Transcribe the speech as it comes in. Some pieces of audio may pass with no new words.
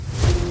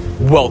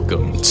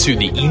Welcome to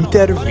the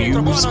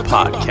Interviews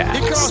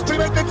Podcast.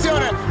 Prima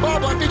attenzione,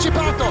 Bobo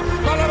anticipato,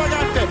 palla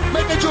vagante,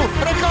 mette giù,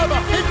 recova,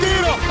 il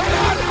tiro,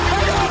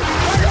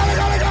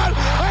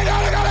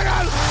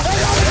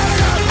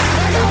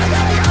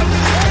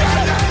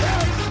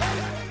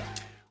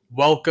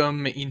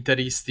 Welcome,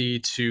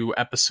 Interisti, to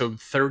episode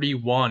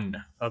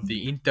 31 of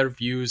the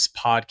Interviews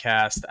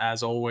Podcast.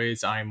 As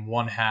always, I'm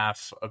one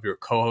half of your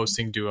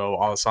co-hosting duo,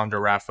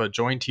 Alessandro Raffa,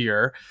 joined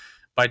here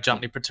by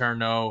Gianni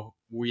Paterno.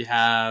 We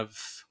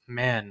have,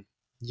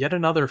 yet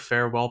another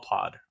farewell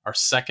pod. Our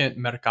second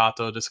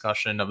Mercato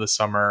discussion of the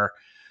summer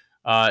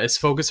is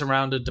focused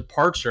around a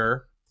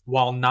departure.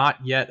 While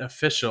not yet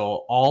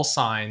official, all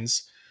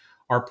signs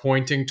are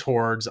pointing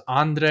towards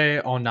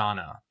Andre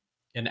Onana,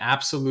 an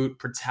absolute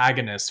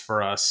protagonist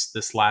for us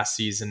this last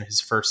season, his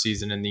first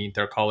season in the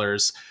Inter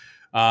colors,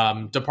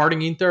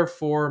 departing Inter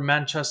for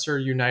Manchester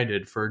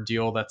United for a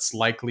deal that's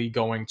likely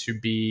going to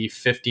be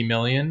 50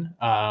 million,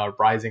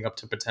 rising up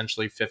to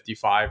potentially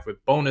 55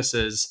 with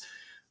bonuses,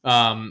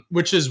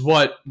 which is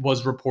what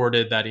was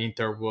reported that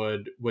Inter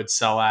would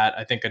sell at.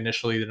 I think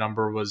initially the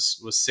number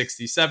was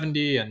 60,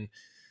 70, and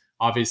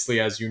obviously,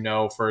 as you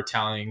know, for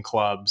Italian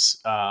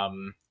clubs,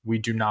 we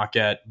do not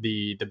get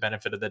the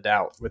benefit of the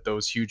doubt with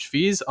those huge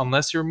fees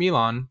unless you're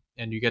Milan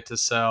and you get to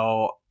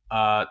sell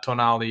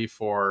Tonali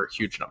for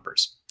huge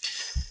numbers.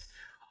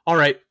 All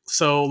right,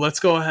 so let's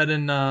go ahead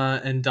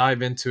and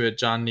dive into it,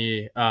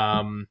 Gianni.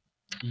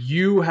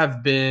 You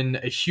have been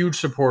a huge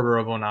supporter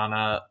of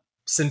Onana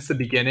since the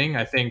beginning.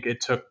 I think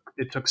it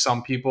took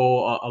some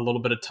people a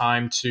little bit of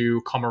time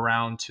to come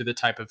around to the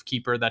type of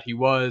keeper that he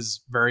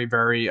was. Very,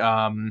 very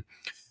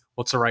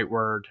what's the right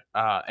word?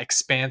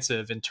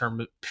 Expansive in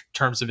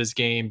terms of his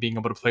game, being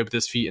able to play with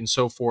his feet and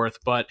so forth.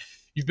 But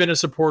you've been a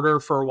supporter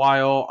for a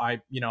while.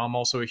 I'm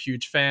also a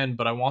huge fan,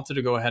 but I wanted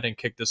to go ahead and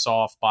kick this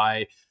off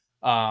by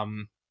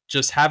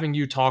just having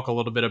you talk a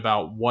little bit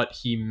about what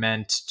he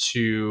meant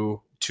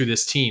to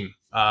this team.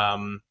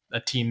 A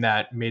team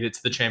that made it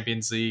to the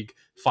Champions League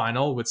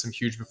final with some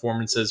huge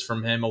performances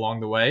from him along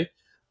the way.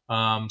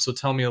 So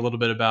tell me a little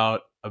bit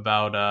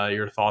about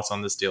your thoughts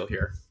on this deal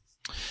here.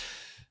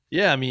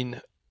 Yeah, I mean,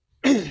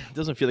 it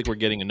doesn't feel like we're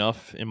getting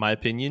enough, in my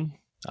opinion.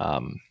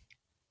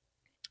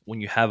 When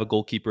you have a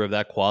goalkeeper of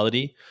that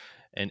quality,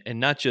 and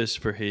not just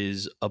for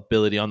his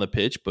ability on the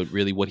pitch, but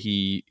really what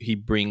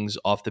he brings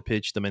off the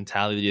pitch, the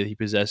mentality that he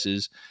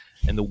possesses,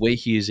 and the way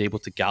he is able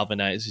to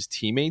galvanize his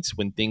teammates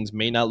when things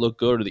may not look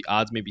good or the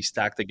odds may be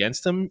stacked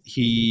against him.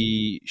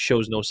 He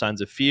shows no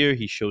signs of fear.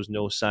 He shows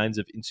no signs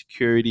of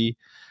insecurity.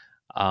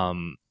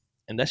 And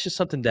that's just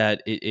something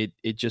that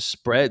it just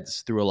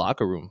spreads through a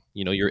locker room.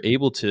 You know, you're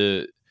able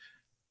to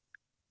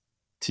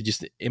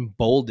just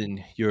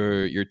embolden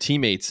your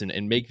teammates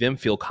and make them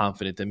feel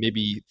confident and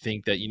maybe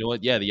think that, you know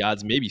what, yeah, the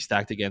odds may be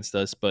stacked against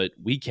us, but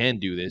we can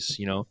do this,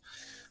 you know.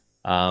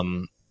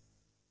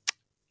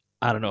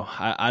 I don't know.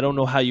 I don't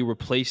know how you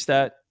replace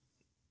that.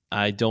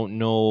 I don't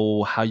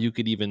know how you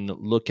could even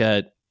look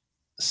at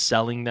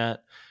selling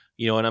that,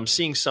 you know, and I'm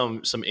seeing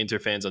some Inter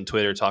fans on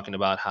Twitter talking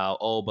about how,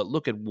 but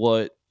look at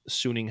what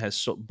Suning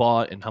has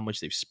bought and how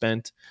much they've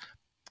spent.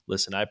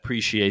 Listen, I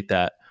appreciate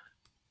that.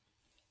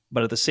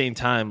 But at the same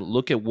time,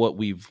 look at what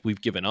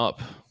we've given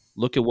up.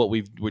 Look at what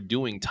we're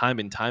doing time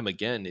and time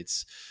again.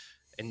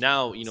 And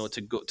now, you know,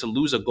 to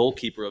lose a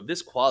goalkeeper of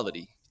this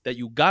quality that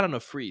you got on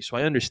a free. So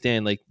I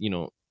understand, like, you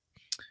know,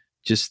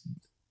 just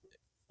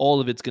all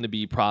of it's going to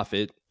be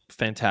profit.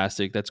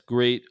 Fantastic. That's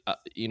great,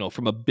 you know,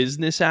 from a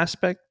business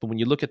aspect. But when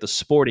you look at the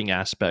sporting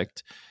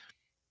aspect,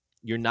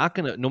 you're not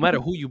going to, no matter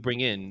who you bring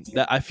in,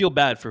 that I feel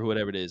bad for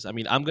whatever it is. I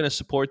mean, I'm going to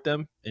support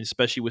them, and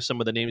especially with some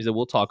of the names that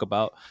we'll talk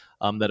about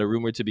that are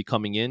rumored to be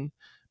coming in.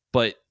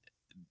 But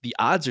the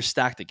odds are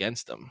stacked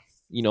against them,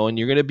 you know, and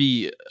you're going to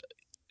be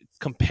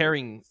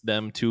comparing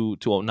them to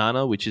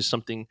Onana, which is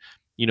something,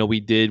 you know, we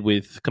did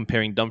with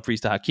comparing Dumfries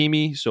to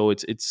Hakimi. So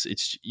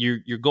it's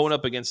you're going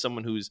up against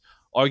someone who's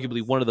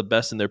arguably one of the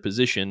best in their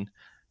position.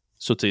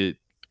 So to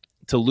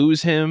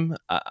lose him,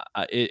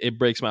 it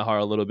breaks my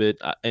heart a little bit.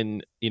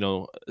 And, you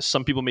know,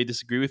 some people may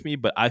disagree with me,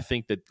 but I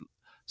think that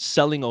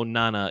selling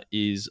Onana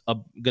is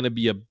going to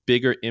be a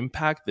bigger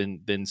impact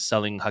than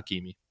selling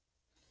Hakimi.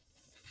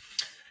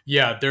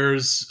 Yeah,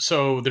 there's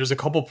a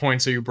couple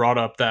points that you brought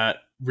up that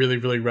really,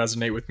 really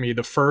resonate with me.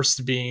 The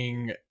first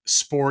being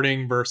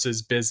sporting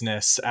versus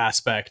business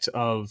aspect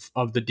of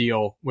the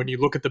deal. When you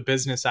look at the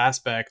business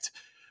aspect,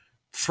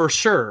 for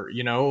sure,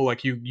 you know,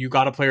 like you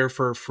got a player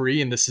for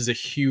free, and this is a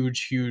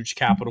huge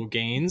capital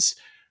gains.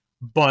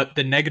 But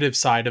the negative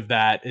side of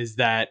that is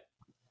that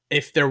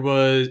if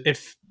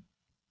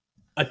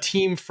a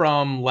team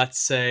from, let's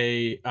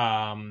say,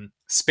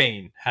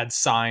 Spain had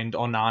signed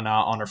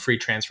Onana on a free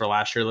transfer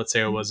last year, let's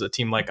say it was a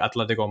team like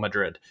Atletico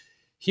Madrid,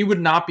 he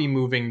would not be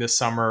moving this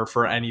summer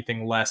for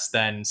anything less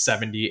than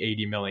 70,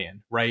 80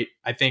 million, right?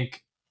 I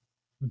think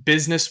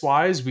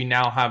business-wise, we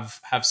now have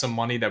some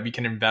money that we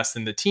can invest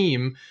in the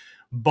team,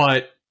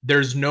 but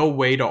there's no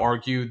way to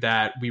argue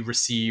that we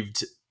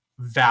received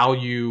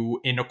value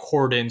in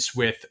accordance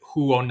with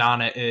who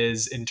Onana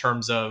is in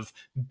terms of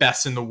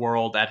best in the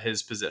world at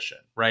his position,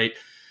 right?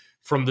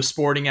 From the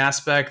sporting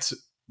aspect,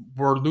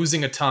 we're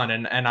losing a ton.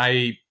 And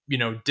I,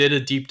 did a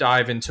deep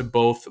dive into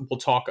both. We'll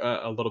talk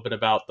a little bit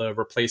about the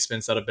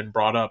replacements that have been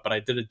brought up, but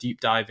I did a deep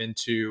dive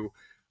into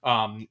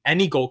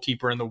any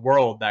goalkeeper in the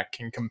world that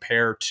can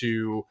compare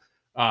to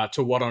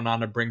what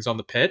Onana brings on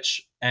the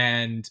pitch.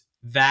 And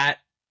that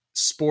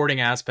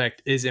sporting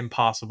aspect is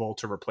impossible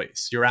to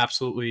replace. You're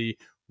absolutely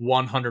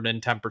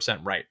 110%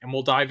 right. And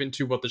we'll dive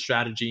into what the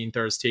strategy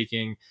Inter is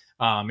taking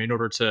in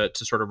order to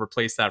sort of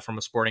replace that from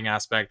a sporting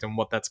aspect and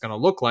what that's going to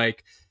look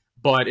like.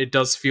 But it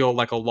does feel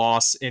like a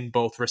loss in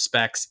both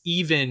respects,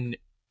 even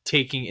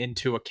taking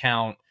into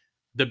account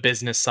the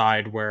business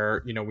side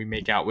where, we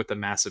make out with the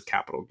massive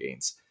capital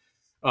gains.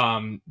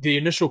 The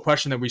initial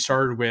question that we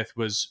started with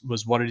was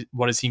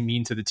what does he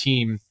mean to the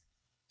team?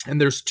 And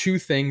there's two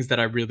things that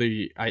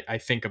I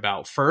think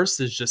about. First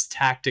is just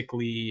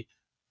tactically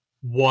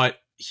what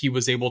he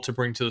was able to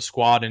bring to the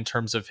squad in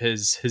terms of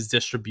his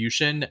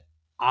distribution.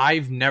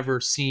 I've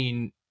never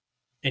seen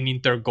an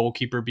Inter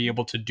goalkeeper be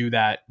able to do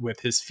that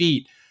with his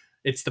feet.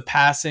 It's the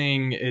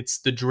passing, it's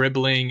the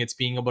dribbling, it's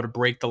being able to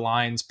break the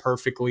lines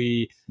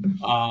perfectly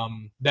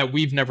that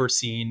we've never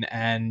seen,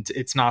 and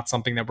it's not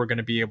something that we're going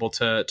to be able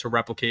to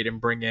replicate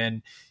and bring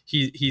in.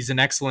 He's an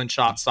excellent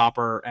shot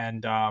stopper,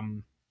 and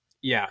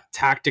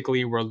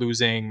tactically we're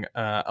losing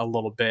a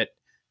little bit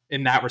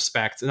in that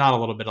respect. Not a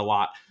little bit, a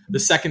lot. The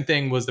second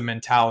thing was the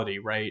mentality,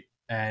 right?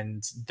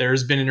 And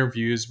there's been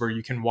interviews where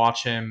you can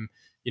watch him.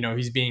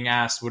 He's being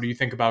asked, what do you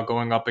think about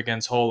going up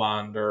against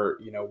Holland? Or,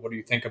 what do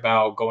you think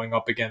about going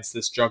up against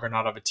this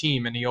juggernaut of a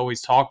team? And he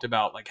always talked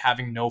about like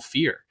having no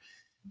fear.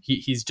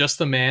 He's just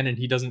a man and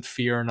he doesn't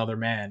fear another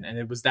man. And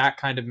it was that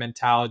kind of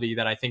mentality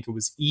that I think it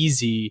was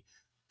easy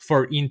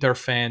for Inter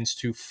fans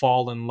to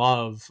fall in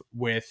love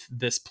with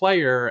this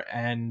player,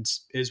 and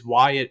is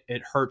why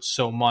it hurts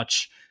so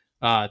much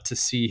to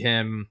see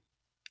him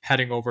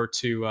heading over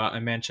to a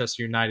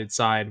Manchester United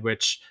side,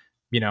 which,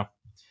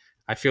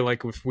 I feel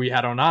like if we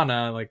had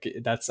Onana, like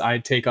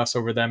I'd take us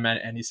over them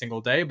any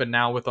single day. But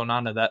now with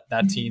Onana,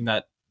 that team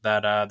that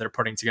they're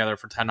putting together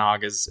for Ten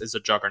Hag is a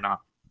juggernaut.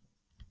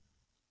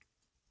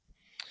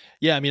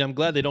 Yeah, I mean, I'm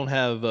glad they don't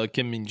have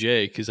Kim Min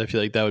Jae, because I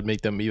feel like that would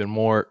make them even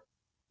more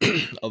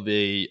of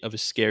a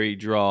scary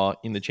draw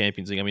in the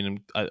Champions League. I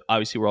mean,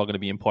 obviously we're all going to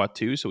be in part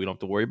 2, so we don't have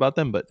to worry about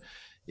them. But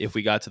if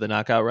we got to the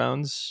knockout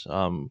rounds,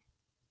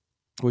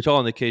 which all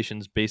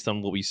indications based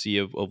on what we see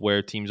of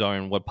where teams are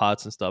and what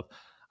pots and stuff,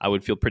 I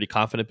would feel pretty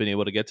confident being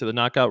able to get to the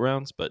knockout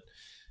rounds. But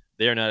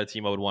they are not a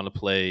team I would want to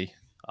play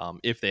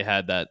if they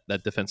had that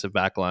defensive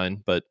back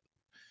line. But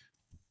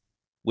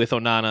with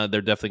Onana,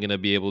 they're definitely going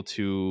to be able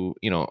to,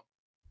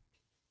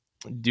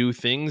 do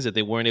things that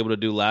they weren't able to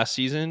do last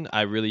season.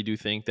 I really do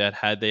think that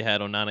had they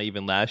had Onana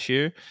even last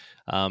year,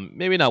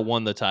 maybe not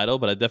won the title,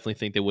 but I definitely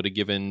think they would have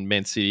given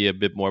Man City a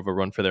bit more of a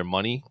run for their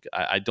money.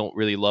 I don't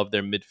really love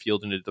their midfield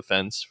and their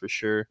defense for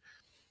sure.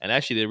 And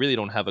actually, they really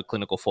don't have a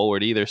clinical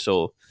forward either.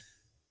 So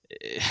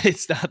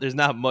there's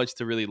not much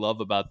to really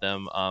love about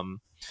them.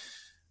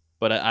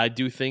 But I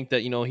do think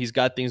that, he's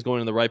got things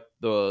going in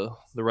the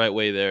right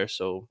way there.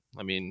 So,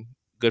 I mean,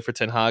 good for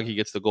Ten Hag. He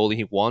gets the goalie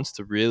he wants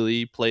to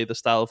really play the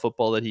style of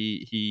football that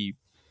he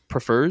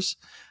prefers.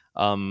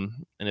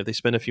 And if they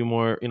spend a few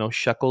more,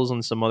 shekels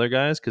on some other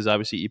guys, because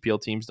obviously EPL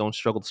teams don't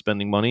struggle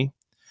spending money,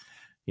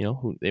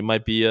 they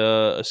might be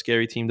a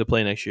scary team to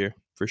play next year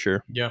for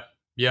sure.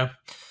 Yeah.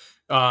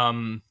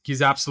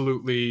 He's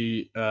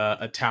absolutely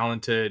a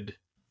talented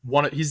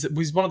one.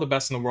 He's one of the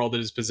best in the world at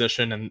his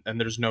position, and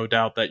there's no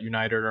doubt that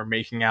United are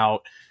making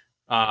out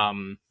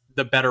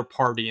the better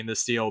party in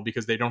this deal,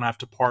 because they don't have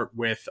to part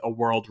with a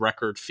world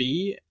record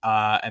fee,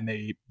 and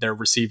they're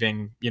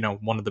receiving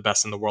one of the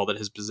best in the world at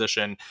his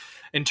position.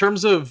 In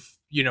terms of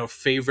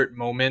favorite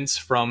moments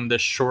from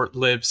this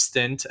short-lived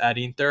stint at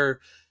Inter,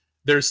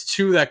 there's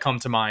two that come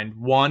to mind.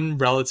 One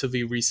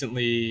relatively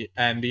recently,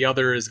 and the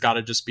other has got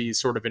to just be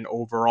sort of an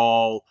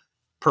overall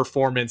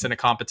performance in a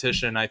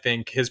competition. I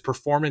think his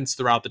performance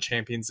throughout the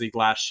Champions League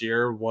last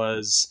year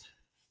was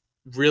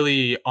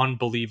really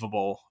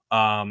unbelievable.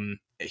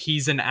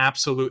 He's an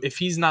absolute, if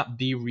he's not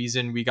the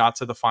reason we got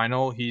to the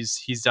final,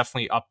 he's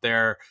definitely up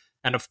there.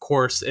 And of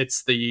course,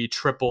 it's the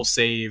triple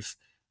save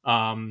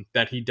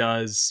that he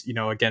does,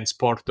 against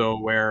Porto,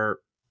 where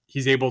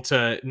he's able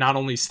to not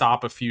only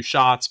stop a few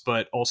shots,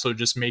 but also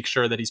just make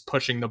sure that he's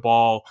pushing the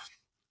ball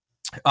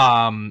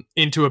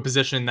into a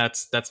position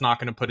that's not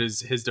going to put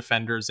his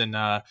defenders in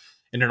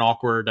an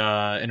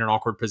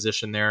awkward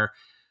position there.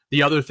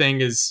 The other thing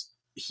is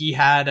he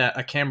had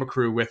a camera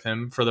crew with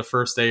him for the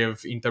first day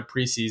of Inter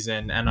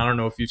preseason, and I don't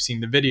know if you've seen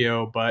the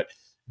video, but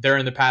they're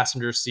in the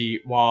passenger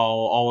seat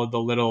while all of the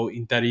little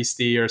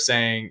Interisti are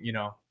saying,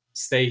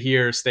 stay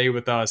here, stay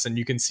with us, and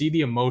you can see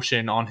the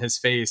emotion on his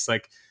face.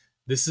 Like,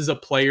 this is a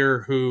player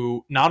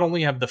who not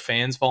only have the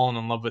fans fallen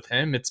in love with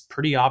him, it's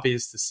pretty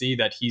obvious to see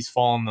that he's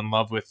fallen in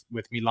love with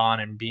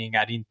Milan and being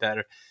at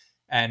Inter.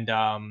 And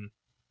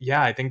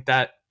I think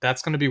that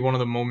that's going to be one of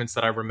the moments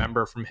that I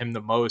remember from him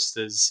the most.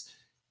 Is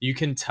you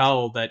can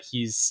tell that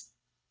he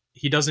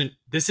doesn't,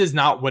 this is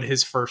not what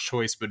his first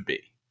choice would be,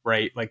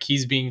 right? Like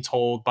he's being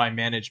told by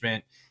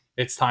management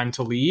it's time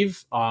to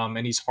leave,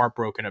 and he's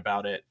heartbroken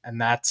about it. And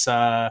that's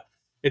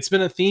it's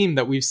been a theme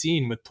that we've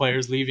seen with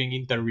players leaving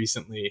Inter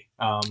recently,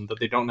 that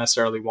they don't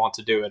necessarily want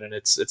to do it, and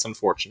it's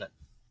unfortunate.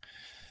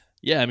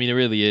 Yeah, I mean, it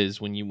really is.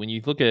 When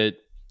you look at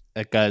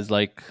guys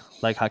like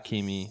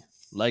Hakimi,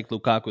 like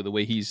Lukaku, the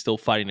way he's still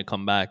fighting to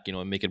come back,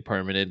 and make it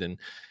permanent,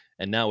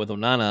 and now with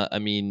Onana, I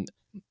mean,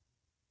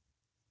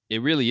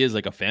 it really is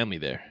like a family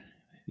there.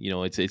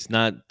 It's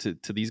not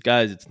to these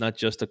guys. It's not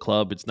just a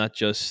club. It's not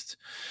just,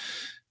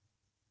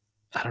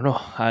 I don't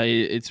know.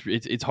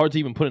 It's hard to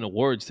even put into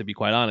words, to be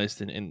quite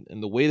honest. And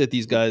the way that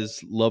these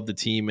guys love the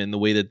team, and the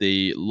way that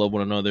they love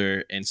one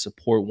another and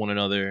support one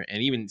another,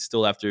 and even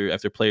still after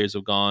players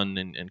have gone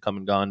and come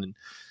and gone, and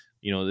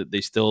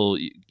they still,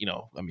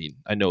 I mean,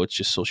 I know it's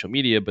just social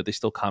media, but they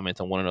still comment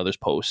on one another's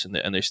posts,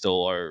 and they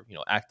still are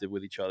active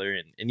with each other,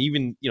 and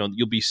even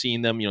you'll be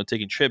seeing them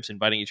taking trips,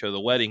 inviting each other to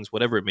weddings,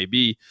 whatever it may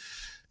be.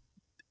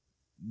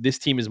 This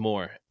team is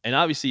more, and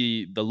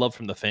obviously the love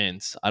from the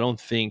fans. I don't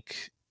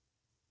think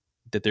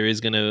that there is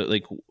gonna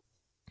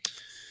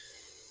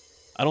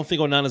I don't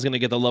think Onana's gonna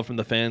get the love from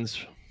the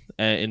fans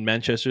in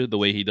Manchester the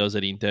way he does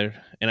at Inter,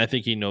 and I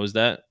think he knows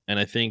that. And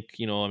I think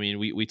I mean,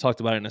 we talked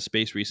about it in a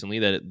space recently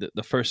that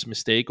the first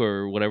mistake,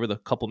 or whatever, the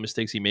couple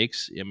mistakes he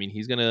makes, I mean,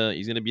 he's gonna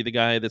be the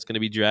guy that's gonna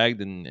be dragged,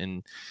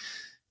 and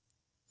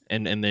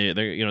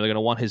they're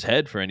gonna want his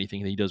head for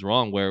anything that he does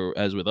wrong.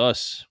 Whereas with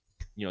us,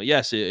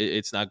 yes,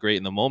 it's not great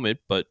in the moment,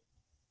 but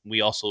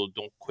we also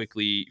don't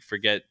quickly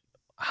forget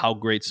how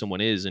great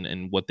someone is,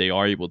 and what they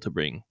are able to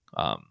bring.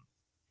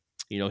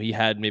 He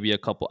had maybe a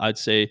couple, I'd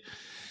say,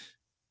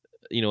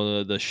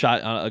 the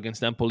shot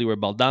against Empoli where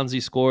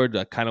Baldanzi scored,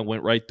 that kind of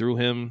went right through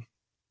him.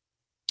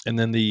 And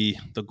then the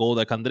goal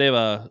that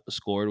Candreva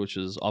scored, which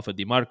is off of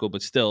Di Marco,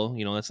 but still,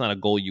 that's not a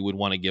goal you would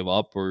want to give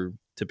up, or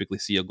typically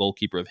see a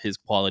goalkeeper of his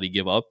quality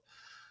give up.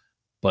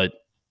 But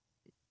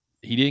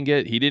he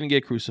didn't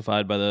get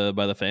crucified by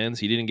the fans.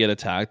 He didn't get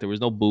attacked. There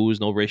was no boos,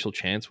 no racial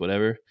chants,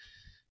 whatever.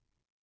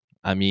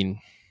 I mean,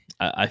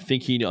 I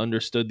think he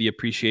understood the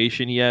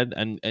appreciation he had,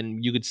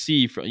 and you could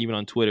see even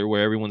on Twitter,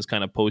 where everyone's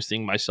kind of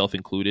posting, myself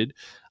included,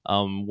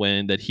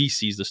 when that he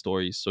sees the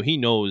stories, so he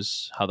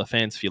knows how the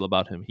fans feel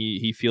about him.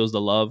 He feels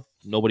the love.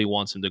 Nobody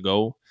wants him to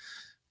go,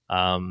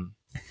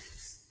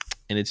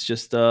 and it's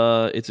just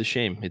it's a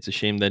shame. It's a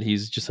shame that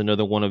he's just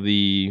another one of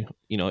the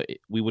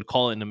we would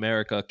call it in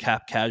America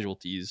cap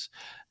casualties,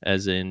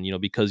 as in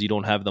because you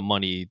don't have the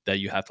money, that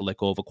you have to let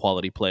go of a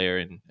quality player,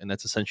 and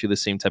that's essentially the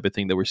same type of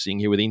thing that we're seeing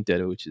here with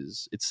Inter, which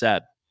is, it's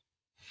sad.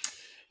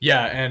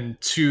 Yeah,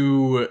 and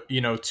to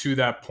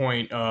that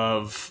point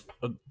of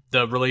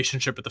the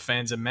relationship with the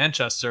fans in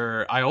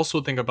Manchester, I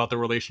also think about the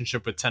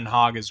relationship with Ten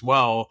Hag as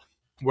well,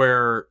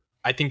 where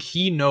I think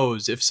he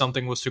knows if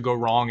something was to go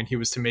wrong and he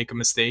was to make a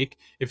mistake,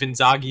 if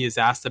Inzaghi is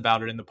asked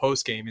about it in the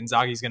post game,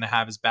 Inzaghi's going to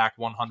have his back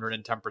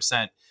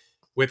 110%.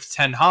 With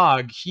Ten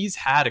Hag, he's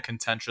had a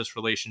contentious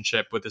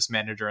relationship with this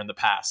manager in the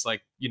past.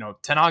 Like,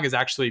 Ten Hag has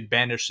actually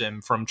banished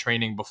him from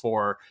training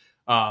before.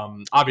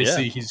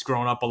 Obviously, Yeah. he's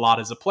grown up a lot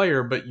as a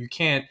player, but you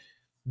can't,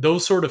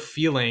 those sort of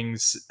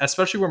feelings,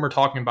 especially when we're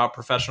talking about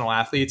professional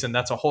athletes, and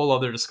that's a whole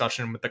other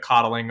discussion with the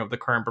coddling of the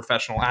current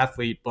professional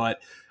athlete.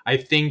 But I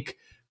think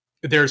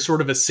there's sort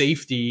of a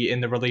safety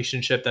in the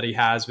relationship that he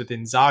has with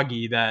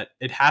Inzaghi that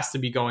it has to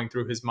be going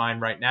through his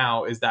mind right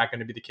now. Is that going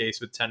to be the case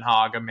with Ten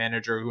Hag, a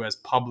manager who has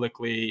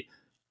publicly,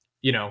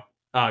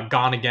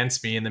 gone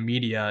against me in the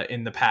media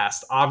in the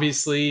past?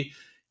 Obviously,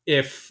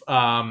 if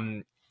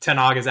Ten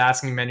Hag is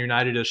asking Man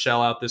United to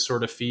shell out this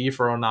sort of fee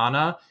for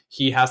Onana,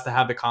 he has to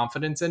have the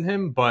confidence in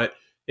him, but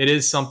it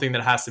is something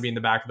that has to be in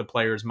the back of the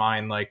player's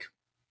mind. Like,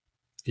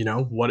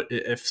 what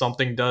if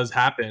something does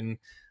happen?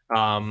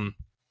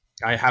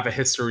 I have a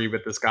history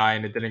with this guy,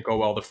 and it didn't go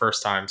well the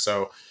first time,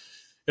 so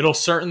it'll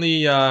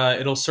certainly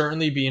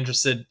be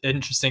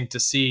interesting to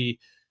see.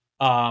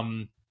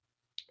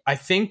 I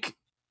think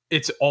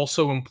it's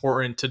also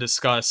important to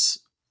discuss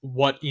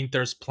what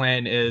Inter's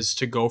plan is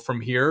to go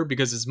from here,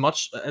 because as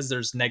much as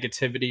there's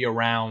negativity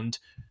around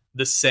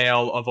the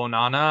sale of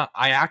Onana,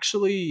 I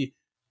actually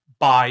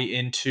buy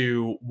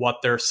into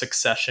what their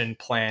succession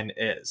plan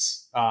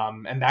is.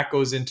 And that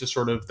goes into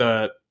sort of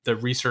the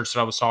research that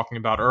I was talking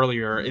about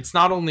earlier. It's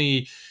not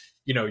only,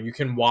 you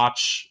can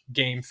watch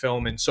game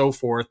film and so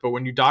forth, but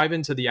when you dive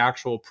into the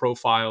actual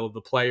profile of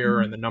the player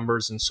and the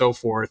numbers and so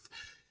forth,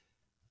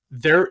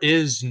 there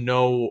is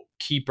no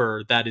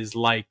keeper that is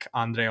like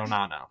Andre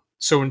Onana.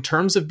 So in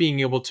terms of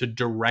being able to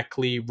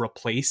directly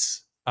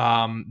replace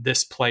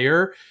this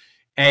player,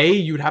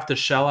 you'd have to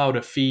shell out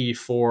a fee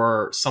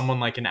for someone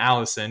like an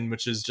Allison,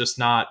 which is just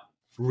not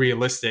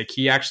realistic.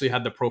 He actually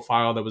had the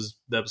profile that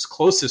was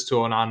closest to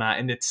Onana,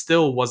 and it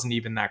still wasn't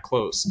even that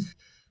close.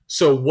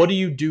 So what do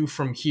you do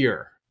from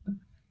here?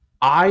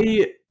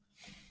 I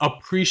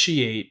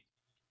appreciate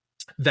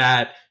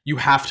that you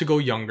have to go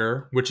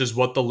younger, which is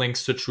what the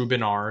links to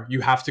Trubin are.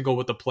 You have to go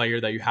with a player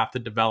that you have to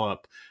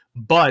develop.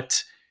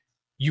 But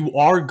you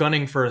are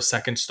gunning for a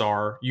second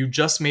star. You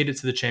just made it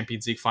to the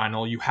Champions League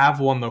final. You have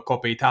won the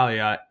Coppa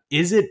Italia.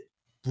 Is it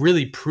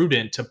really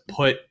prudent to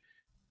put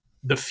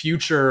the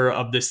future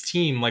of this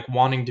team, like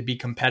wanting to be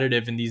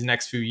competitive in these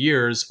next few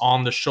years,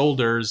 on the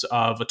shoulders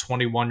of a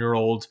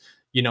 21-year-old,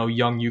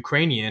 young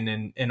Ukrainian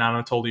in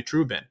Anatoly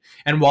Trubin?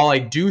 And while I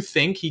do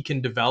think he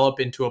can develop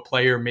into a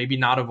player, maybe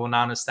not of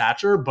Onana's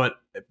stature, but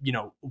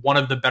one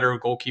of the better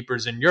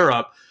goalkeepers in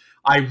Europe,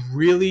 I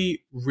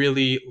really,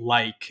 really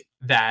like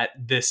that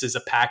this is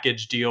a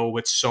package deal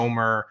with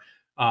Sommer,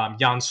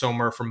 Jan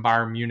Sommer from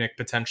Bayern Munich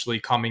potentially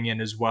coming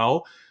in as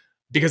well,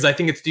 because I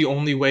think it's the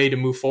only way to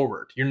move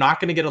forward. You're not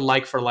going to get a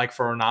like for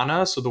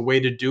Onana, so the way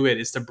to do it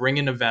is to bring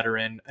in a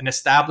veteran, an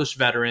established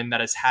veteran that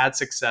has had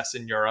success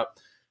in Europe.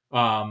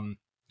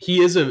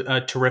 He is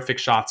a terrific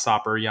shot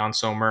stopper, Jan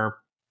Sommer.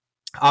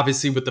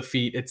 Obviously, with the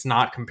feet, it's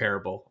not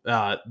comparable.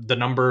 The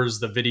numbers,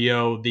 the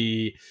video,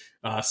 the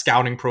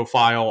scouting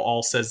profile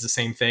all says the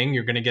same thing.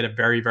 You're going to get a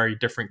very, very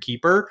different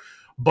keeper,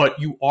 but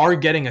you are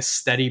getting a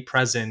steady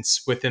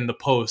presence within the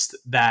post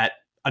that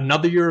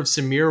another year of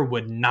Samir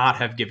would not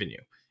have given you.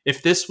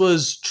 If this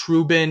was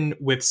Trubin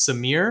with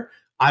Samir,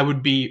 I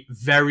would be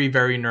very,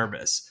 very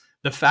nervous.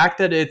 The fact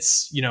that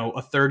it's,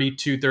 a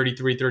 32,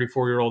 33,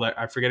 34-year-old,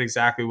 I forget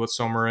exactly what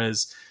Sommer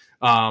is,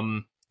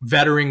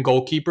 veteran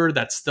goalkeeper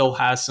that still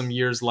has some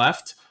years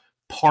left,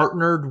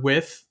 partnered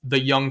with the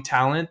young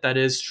talent that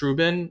is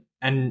Trubin.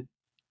 And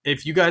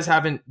if you guys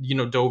haven't,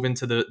 dove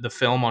into the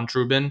film on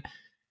Trubin,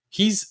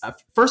 he's,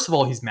 first of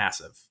all, he's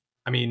massive.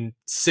 I mean,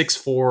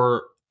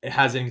 6'4",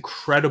 has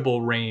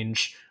incredible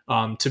range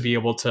to be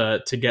able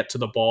to get to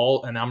the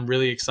ball, and I'm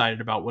really excited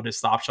about what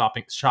his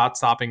shot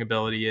stopping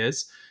ability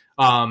is.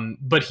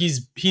 But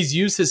he's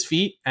used his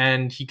feet,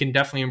 and he can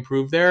definitely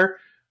improve there.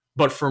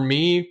 But for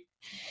me,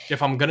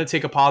 if I'm going to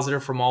take a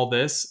positive from all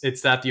this,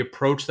 it's that the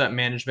approach that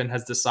management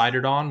has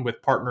decided on with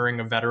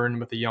partnering a veteran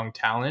with a young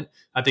talent,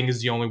 I think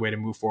is the only way to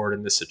move forward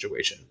in this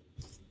situation.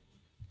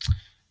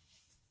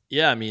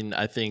 Yeah, I mean,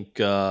 I think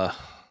both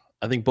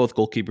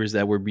goalkeepers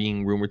that were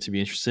being rumored to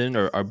be interested in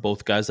are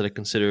both guys that I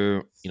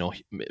consider,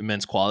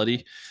 immense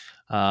quality.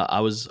 I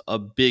was a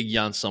big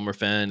Jan Sommer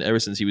fan ever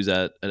since he was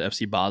at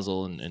FC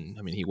Basel, and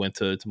I mean, he went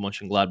to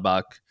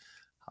Mönchengladbach.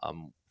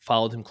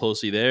 Followed him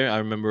closely there. I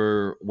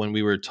remember when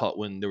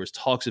when there was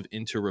talks of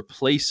Inter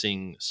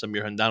replacing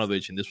Samir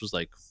Handanovic, and this was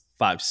like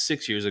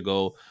 5-6 years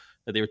ago,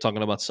 that they were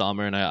talking about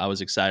Sommer, and I was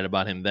excited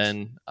about him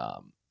then.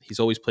 He's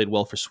always played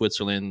well for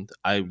Switzerland.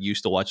 I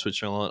used to watch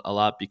Switzerland a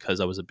lot because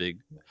I was a big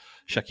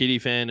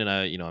Shaqiri fan,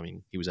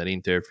 and he was at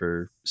Inter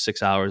for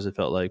 6 hours, it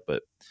felt like.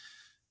 But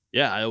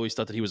yeah, I always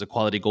thought that he was a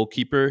quality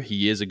goalkeeper.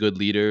 He is a good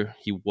leader.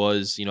 He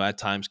was, at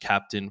times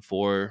captain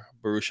for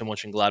Borussia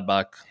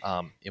Mönchengladbach.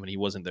 I mean, he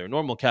wasn't their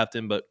normal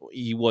captain, but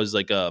he was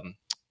like the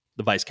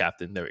vice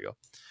captain. There we go.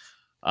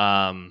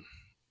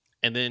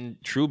 And then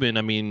Trubin,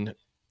 I mean,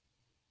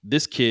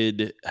 this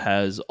kid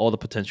has all the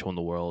potential in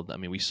the world. I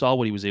mean, we saw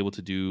what he was able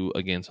to do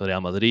against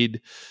Real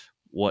Madrid.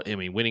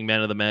 Winning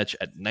man of the match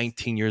at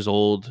 19 years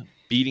old,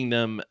 beating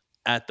them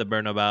at the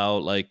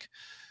Bernabeu. Like,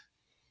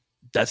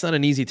 that's not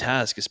an easy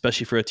task,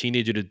 especially for a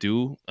teenager to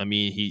do. I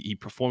mean, he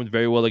performed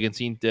very well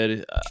against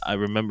Inter. I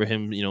remember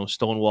him,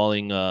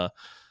 stonewalling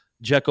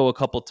Dzeko a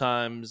couple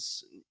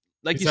times.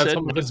 Like He's you had said,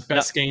 some of his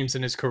best games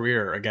in his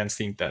career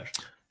against Inter.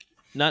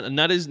 Not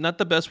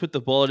the best with the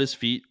ball at his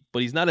feet,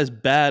 but he's not as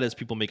bad as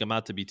people make him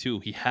out to be too.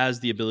 He has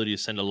the ability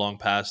to send a long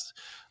pass,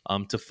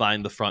 to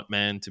find the front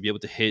man, to be able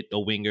to hit a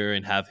winger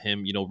and have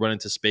him, run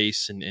into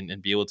space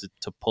and be able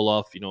to pull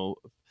off,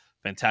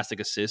 fantastic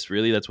assists.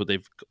 Really, that's what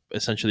they've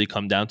essentially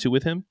come down to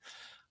with him.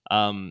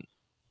 I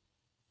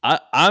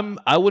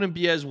wouldn't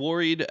be as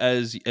worried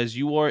as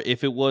you are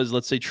if it was,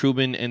 let's say,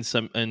 Trubin and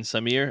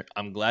Samir.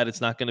 I'm glad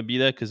it's not going to be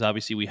that, because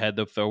obviously we had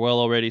the farewell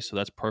already, so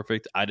that's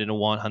perfect. I didn't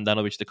want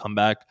Handanovic to come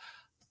back.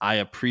 I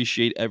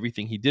appreciate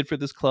everything he did for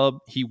this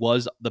club. He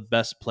was the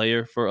best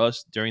player for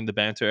us during the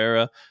banter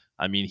era.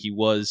 I mean, he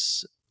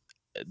was.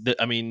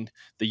 The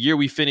year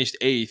we finished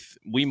 8th,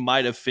 we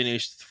might have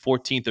finished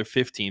 14th or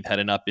 15th had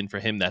it not been for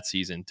him that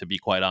season, to be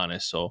quite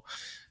honest. So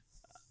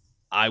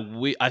I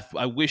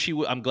wish he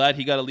would. I'm glad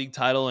he got a league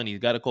title and he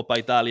got a Coppa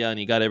Italia and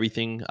he got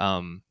everything.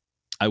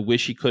 I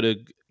wish he could have,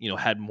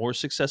 had more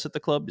success at the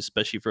club,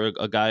 especially for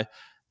a guy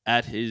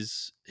at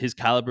his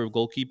caliber of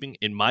goalkeeping.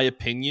 In my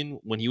opinion,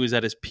 when he was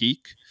at his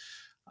peak,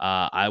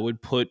 I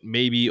would put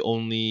maybe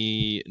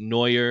only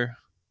Neuer,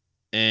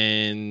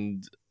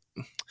 and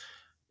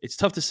it's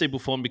tough to say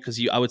Buffon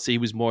because I would say he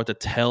was more at the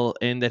tail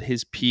end at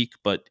his peak,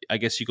 but I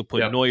guess you could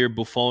put Neuer,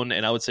 Buffon,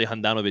 and I would say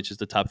Handanovic is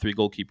the top 3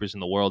 goalkeepers in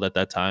the world at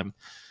that time.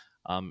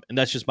 And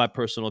that's just my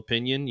personal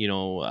opinion.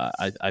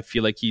 I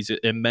feel like he's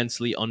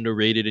immensely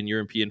underrated in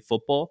European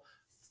football.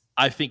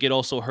 I think it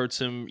also hurts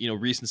him,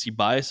 recency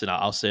bias, and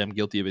I'll say I'm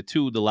guilty of it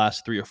too. The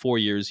last 3 or 4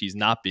 years, he's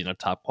not been a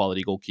top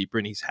quality goalkeeper,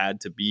 and he's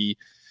had to be,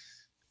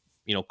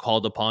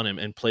 called upon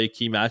and play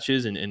key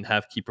matches and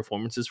have key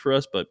performances for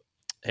us. But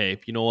hey,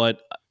 you know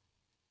what?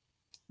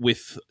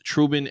 with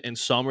Trubin and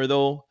Sommer,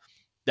 though,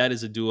 that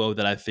is a duo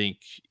that I think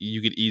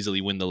you could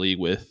easily win the league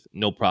with,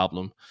 no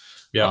problem.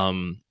 Yep.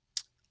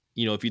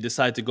 If you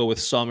decide to go with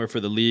Sommer for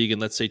the league and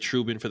let's say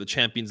Trubin for the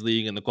Champions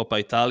League and the Coppa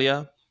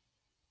Italia,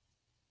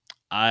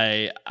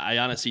 I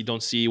honestly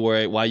don't see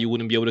why you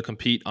wouldn't be able to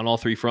compete on all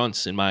three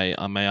fronts, in my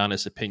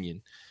honest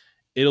opinion.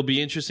 It'll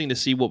be interesting to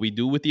see what we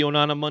do with the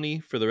Onana money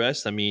for the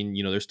rest. I mean,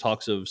 there's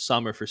talks of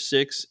Sommer for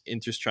 6,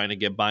 Inter's trying to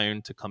get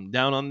Bayern to come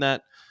down on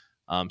that,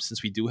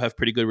 since we do have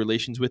pretty good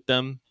relations with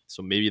them.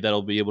 So maybe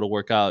that'll be able to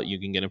work out. You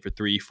can get him for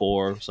 3,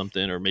 4,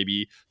 something, or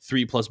maybe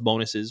 3 plus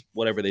bonuses,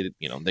 whatever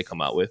they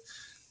come out with.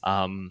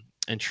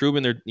 And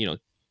Trubin, they're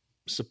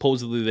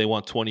supposedly they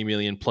want 20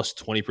 million plus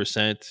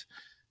 20%.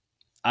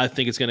 I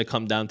think it's going to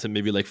come down to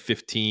maybe like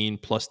 15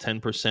 plus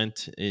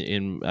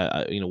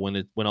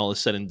 10% when all is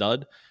said and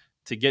done.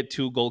 To get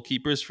 2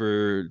 goalkeepers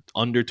for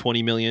under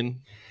 20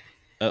 million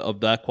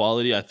of that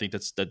quality, I think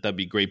that'd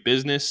be great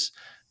business.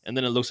 And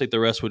then it looks like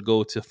the rest would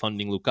go to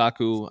funding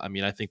Lukaku. I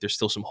mean, I think there's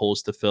still some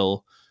holes to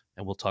fill,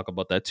 and we'll talk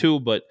about that too.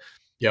 But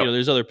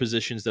there's other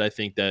positions that I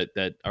think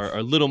that are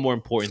a little more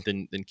important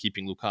than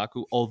keeping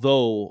Lukaku.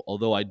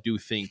 Although I do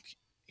think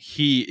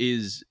he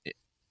is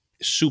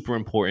super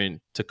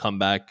important to come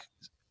back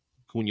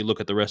when you look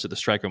at the rest of the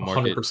striker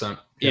market. 100%.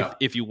 Yeah.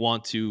 If you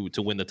want to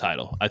win the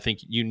title, I think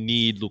you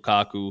need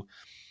Lukaku.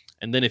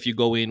 And then if you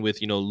go in with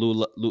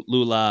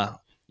Lula,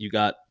 you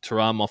got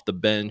Thuram off the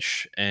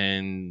bench,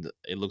 and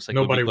it looks like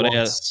nobody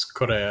wants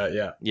Correa.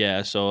 Yeah.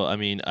 Yeah. So I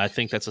mean, I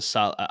think that's a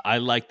solid. I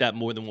like that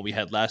more than what we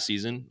had last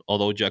season.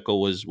 Although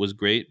Dzeko was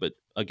great, but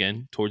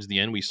again, towards the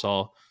end we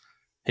saw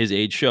his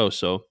age show.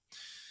 So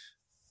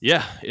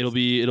yeah, it'll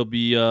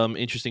be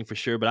interesting for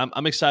sure. But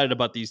I'm excited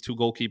about these 2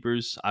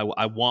 goalkeepers.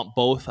 I want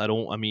both.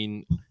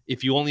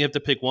 If you only have to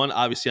pick one,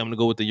 obviously I'm going to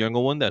go with the younger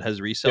one that has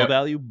resale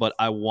value. But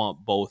I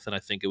want both, and I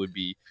think it would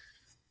be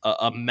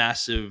a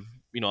massive,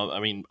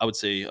 I would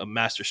say a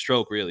master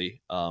stroke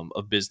really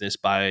of business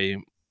by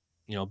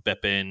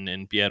Beppe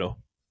and Piero.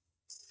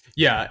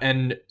 Yeah,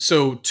 and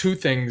so 2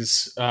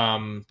 things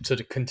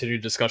to continue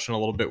discussion a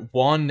little bit.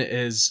 One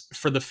is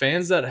for the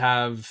fans that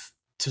have,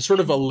 to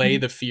sort of allay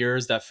the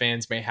fears that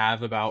fans may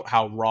have about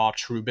how raw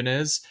Trubin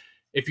is.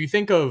 If you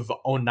think of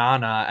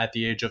Onana at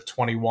the age of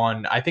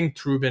 21, I think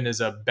Trubin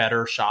is a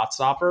better shot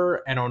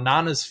stopper, and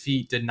Onana's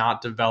feet did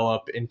not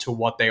develop into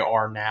what they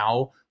are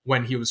now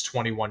when he was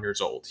 21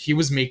 years old. He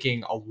was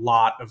making a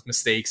lot of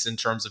mistakes in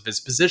terms of his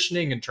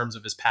positioning, in terms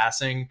of his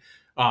passing,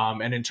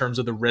 and in terms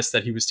of the risk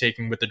that he was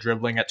taking with the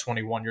dribbling at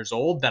 21 years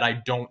old that I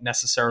don't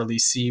necessarily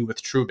see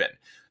with Trubin.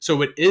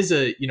 So it is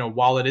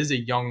while it is a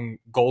young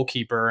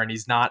goalkeeper and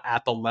he's not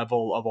at the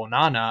level of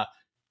Onana,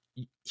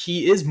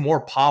 he is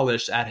more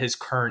polished at his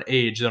current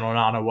age than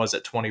Onana was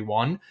at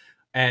 21.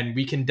 And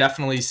we can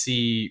definitely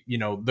see,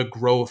 the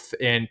growth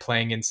in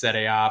playing in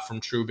Serie A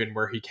from Trubin,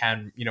 where he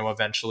can,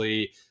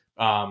 eventually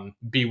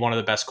be one of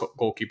the best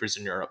goalkeepers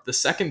in Europe. The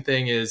second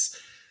thing is,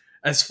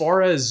 as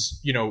far as,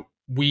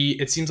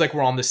 it seems like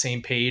we're on the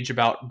same page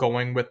about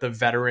going with the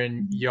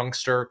veteran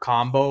youngster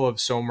combo of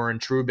Sommer and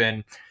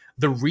Trubin.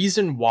 The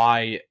reason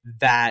why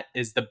that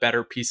is the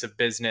better piece of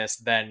business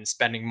than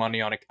spending money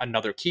on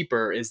another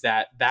keeper is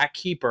that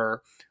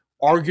keeper,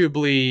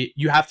 arguably,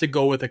 you have to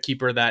go with a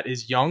keeper that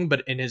is young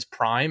but in his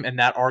prime, and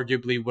that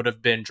arguably would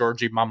have been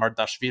Georgi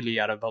Mamardashvili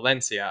out of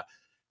Valencia.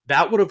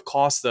 That would have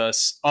cost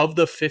us, of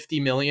the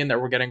 50 million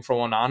that we're getting from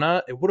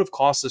Onana, it would have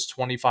cost us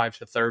 25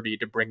 to 30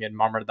 to bring in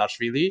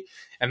Mamardashvili.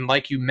 And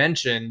like you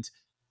mentioned,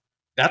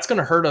 that's going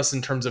to hurt us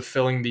in terms of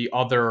filling the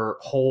other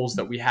holes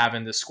that we have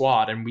in the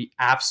squad. And we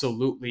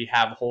absolutely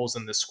have holes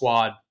in the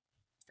squad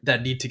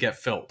that need to get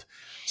filled.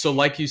 So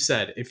like you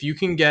said, if you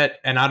can get,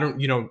 and I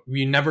don't,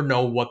 we never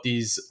know what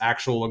these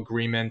actual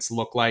agreements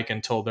look like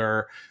until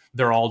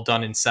they're all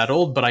done and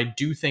settled. But I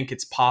do think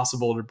it's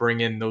possible to bring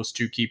in those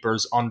 2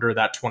 keepers under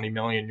that 20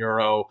 million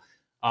euro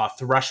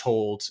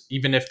threshold,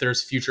 even if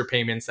there's future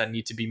payments that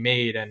need to be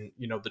made. And,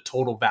 the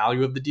total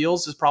value of the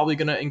deals is probably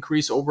going to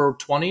increase over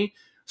 20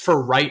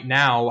 for right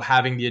now,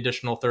 having the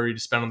additional 30 to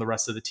spend on the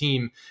rest of the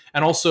team.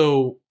 And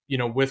also,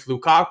 with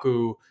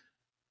Lukaku,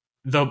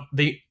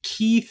 the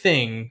key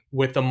thing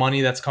with the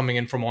money that's coming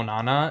in from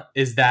Onana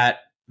is that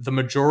the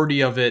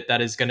majority of it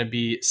that is going to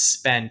be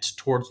spent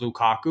towards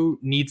Lukaku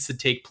needs to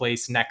take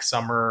place next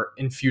summer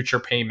in future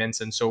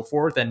payments and so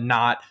forth, and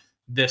not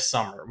this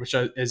summer, which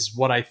is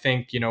what I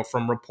think,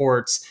 from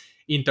reports,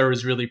 Inter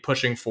is really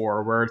pushing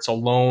for, where it's a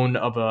loan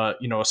of a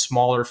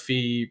smaller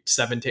fee,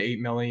 7 to 8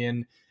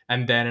 million,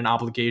 and then an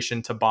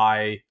obligation to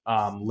buy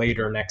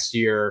later next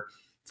year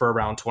for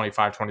around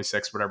 25,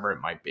 26, whatever it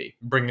might be,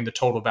 bringing the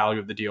total value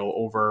of the deal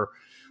over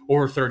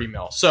 30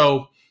 mil.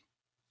 So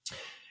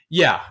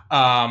yeah,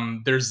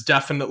 there's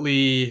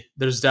definitely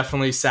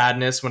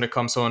sadness when it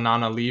comes to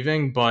Onana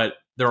leaving, but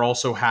there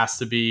also has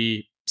to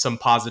be some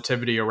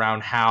positivity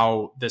around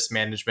how this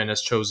management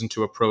has chosen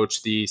to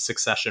approach the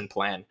succession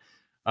plan,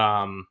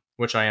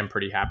 which I am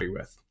pretty happy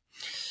with.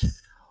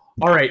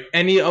 All right.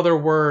 Any other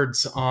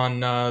words on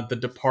the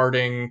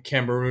departing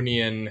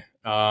Cameroonian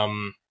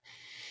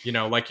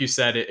like you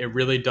said, it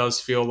really does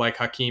feel like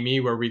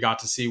Hakimi, where we got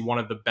to see one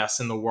of the best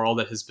in the world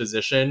at his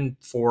position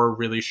for a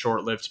really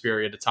short-lived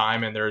period of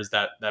time, and there's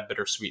that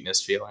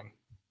bittersweetness feeling.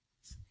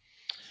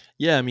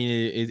 Yeah, I mean,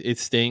 it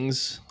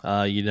stings.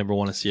 You never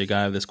want to see a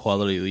guy of this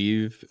quality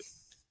leave,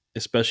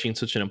 especially in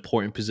such an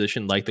important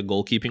position like the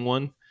goalkeeping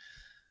one.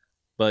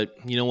 But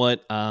you know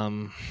what? I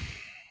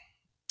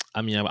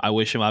mean, I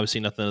wish him obviously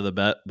nothing of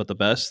but the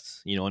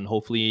best. And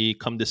hopefully,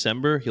 come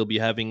December, he'll be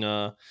having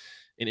an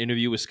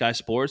interview with Sky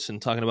Sports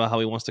and talking about how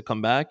he wants to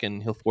come back,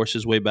 and he'll force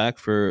his way back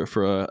for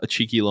a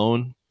cheeky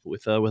loan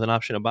with an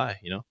option to buy.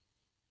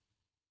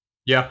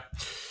 Yeah.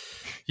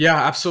 Yeah,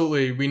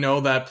 absolutely. We know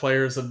that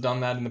players have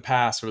done that in the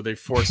past where they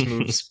forced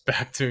moves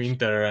back to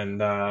Inter. And,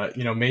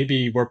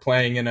 maybe we're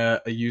playing in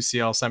a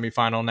UCL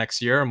semifinal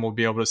next year and we'll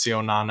be able to see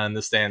Onana in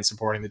the stands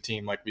supporting the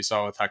team like we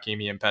saw with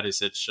Hakimi and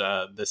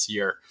Perisic this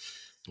year.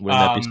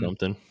 Wouldn't that be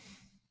something?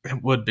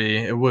 It would be.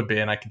 It would be.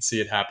 And I can see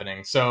it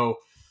happening. So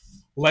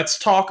let's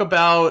talk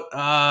about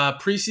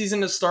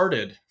preseason has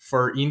started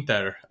for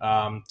Inter.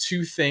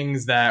 Two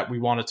things that we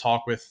want to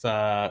talk with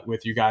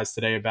you guys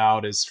today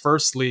about is,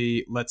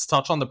 firstly, let's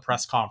touch on the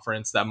press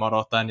conference that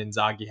Marotta and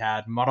Inzaghi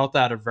had. Marotta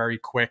had a very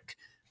quick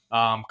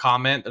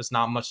comment. There's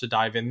not much to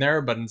dive in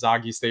there, but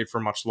Inzaghi stayed for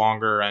much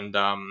longer and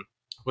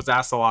was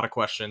asked a lot of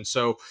questions.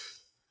 So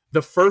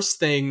the first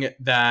thing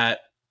that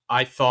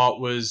I thought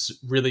was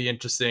really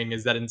interesting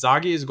is that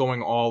Inzaghi is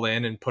going all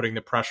in and putting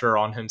the pressure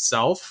on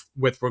himself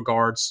with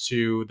regards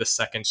to the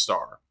second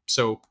star.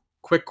 So,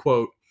 quick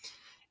quote,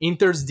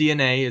 Inter's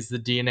DNA is the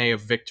DNA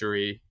of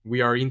victory.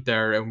 We are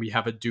Inter and we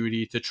have a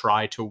duty to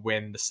try to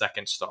win the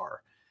second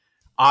star.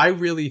 I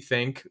really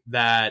think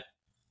that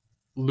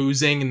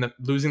losing the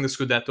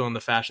Scudetto in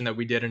the fashion that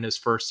we did in his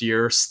first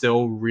year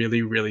still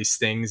really, really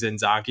stings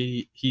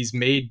Inzaghi. He's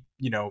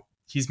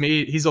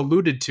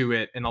alluded to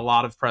it in a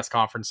lot of press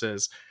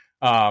conferences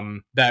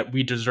that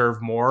we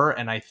deserve more.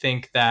 And I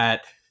think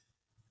that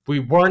we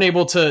weren't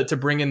able to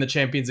bring in the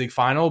Champions League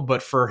final,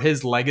 but for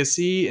his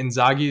legacy,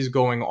 Inzaghi is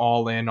going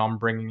all in on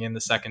bringing in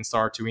the second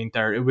star to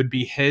Inter. It would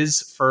be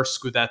his first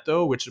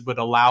Scudetto, which would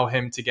allow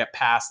him to get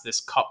past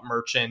this cup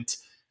merchant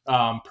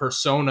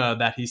persona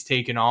that he's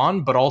taken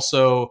on, but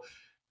also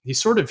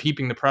he's sort of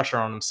heaping the pressure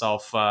on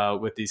himself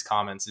with these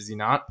comments, is he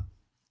not?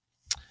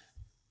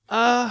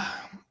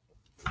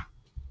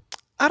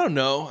 I don't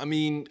know. I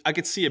mean, I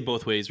could see it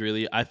both ways,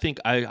 really. I think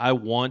I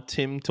want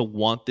him to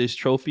want this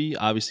trophy.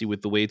 Obviously,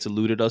 with the way it's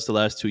eluded us the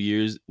last 2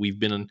 years, we've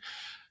been,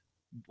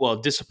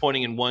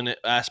 disappointing in one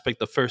aspect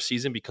the first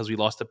season because we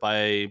lost it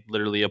by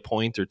literally a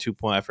point or 2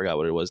 points. I forgot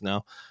what it was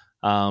now.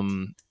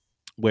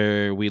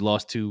 Where we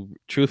lost to,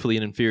 truthfully,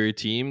 an inferior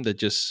team that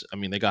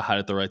they got hot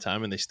at the right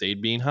time and they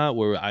stayed being hot,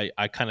 where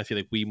I kind of feel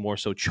like we more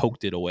so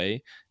choked it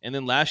away. And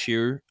then last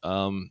year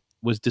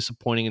was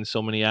disappointing in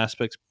so many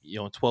aspects,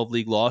 12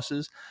 league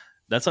losses.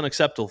 That's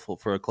unacceptable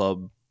for a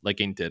club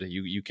like Inter.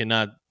 You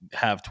cannot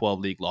have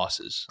 12 league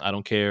losses. I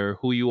don't care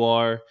who you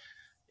are.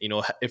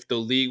 If the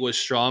league was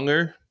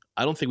stronger,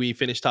 I don't think we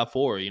finished top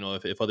four,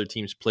 if other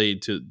teams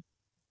played to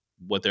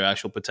what their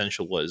actual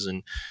potential was.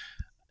 And,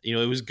 it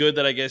was good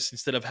that, I guess,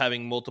 instead of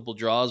having multiple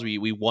draws,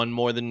 we won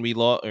more than we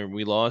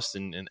lost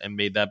and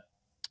made that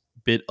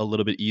bit a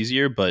little bit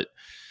easier. But,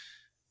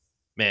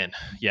 man,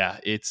 yeah,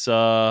 it's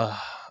not,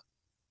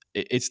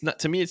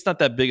 to me, it's not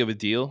that big of a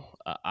deal.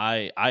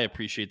 I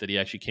appreciate that he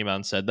actually came out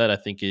and said that. I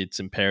think it's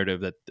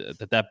imperative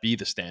that be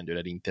the standard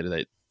at Inter,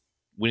 that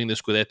winning the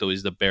Scudetto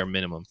is the bare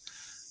minimum.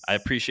 I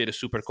appreciate a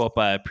Supercoppa,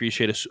 I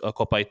appreciate a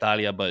Coppa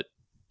Italia, but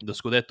the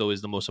Scudetto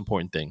is the most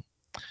important thing.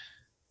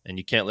 And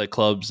you can't let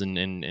clubs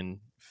and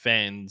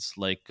fans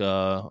like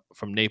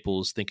from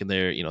Naples thinking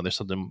they're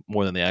something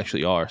more than they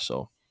actually are.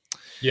 So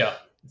yeah,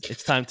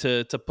 it's time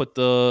to put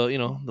the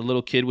the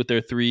little kid with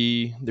their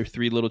three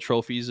little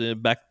trophies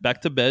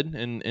back to bed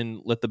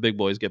and let the big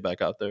boys get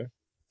back out there.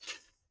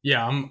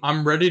 Yeah,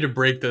 I'm ready to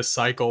break this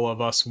cycle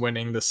of us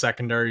winning the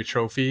secondary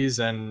trophies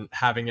and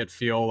having it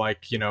feel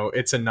like,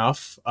 it's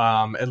enough,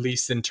 at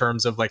least in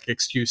terms of like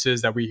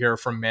excuses that we hear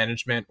from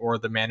management or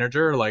the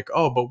manager, like,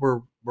 oh, but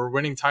we're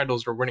winning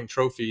titles, we're winning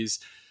trophies.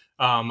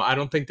 I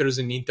don't think there's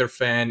an Inter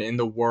fan in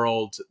the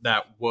world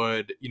that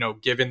would,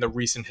 given the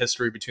recent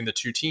history between the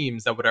two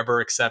teams, that would ever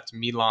accept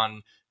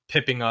Milan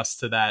pipping us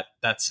to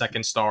that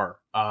second star.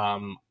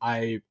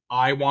 I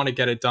want to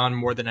get it done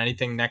more than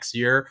anything next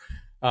year.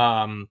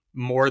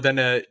 More than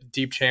a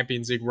deep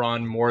Champions League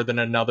run, more than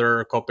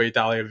another Coppa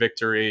Italia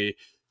victory.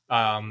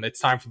 It's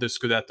time for the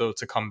Scudetto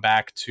to come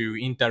back to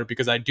Inter,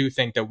 because I do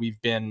think that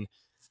we've been,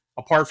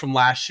 apart from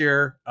last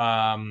year,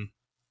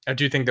 I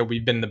do think that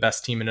we've been the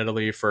best team in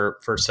Italy for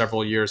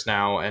several years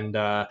now. And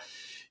I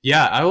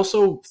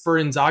also, for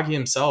Inzaghi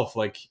himself,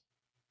 like,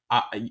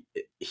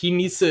 he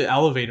needs to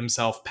elevate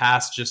himself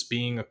past just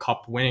being a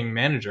cup winning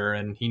manager,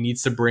 and he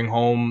needs to bring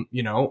home,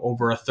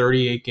 over a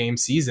 38 game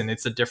season.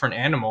 It's a different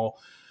animal.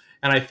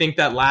 And I think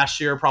that last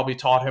year probably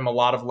taught him a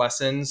lot of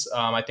lessons.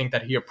 I think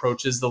that he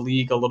approaches the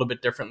league a little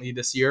bit differently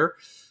this year.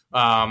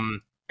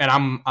 And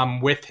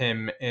I'm with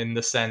him in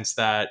the sense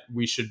that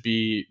we should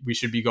be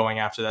going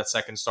after that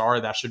second star.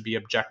 That should be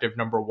objective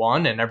number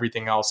one, and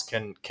everything else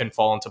can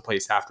fall into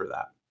place after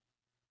that.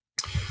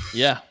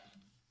 Yeah.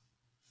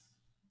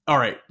 All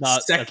right.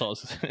 That's all.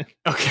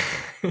 Okay.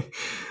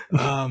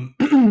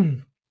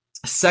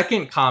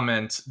 Second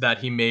comment that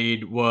he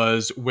made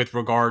was with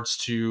regards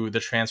to the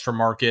transfer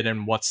market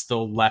and what's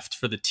still left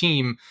for the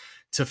team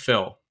to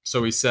fill.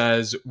 So he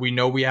says, we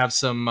know we have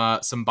some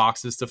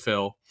boxes to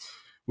fill.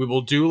 We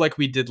will do like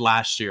we did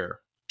last year.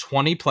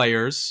 20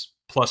 players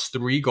plus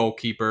 3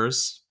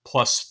 goalkeepers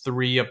plus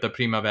 3 of the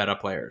Primavera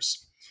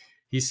players.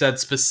 He said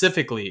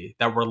specifically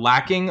that we're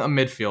lacking a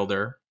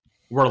midfielder.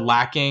 We're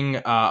lacking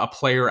a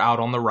player out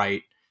on the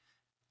right.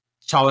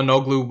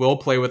 Çalhanoğlu will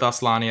play with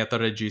Aslani at the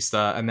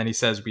Regista, and then he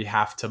says we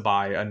have to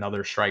buy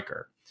another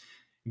striker.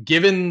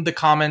 Given the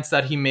comments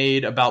that he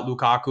made about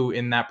Lukaku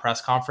in that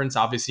press conference,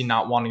 obviously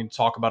not wanting to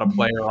talk about a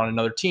player on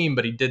another team,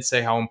 but he did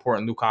say how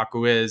important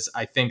Lukaku is.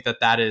 I think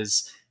that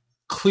is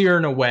clear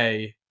and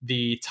away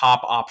the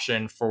top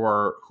option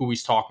for who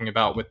he's talking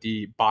about with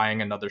the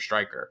buying another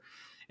striker.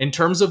 In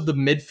terms of the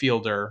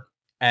midfielder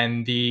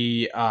and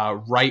the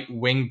right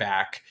wing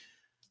back,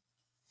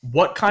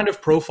 what kind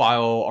of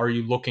profile are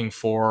you looking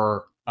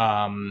for?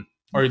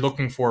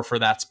 For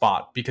that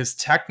spot? Because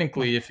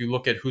technically, if you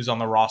look at who's on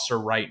the roster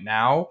right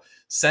now,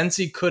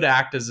 Sensi could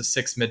act as a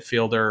sixth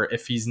midfielder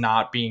if he's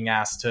not being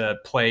asked to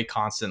play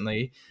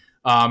constantly.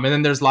 And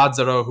then there's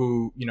Lazzaro,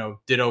 who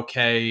did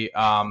okay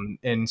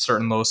in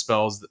certain loan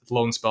spells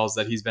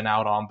that he's been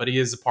out on, but he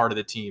is a part of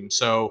the team.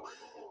 So,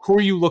 who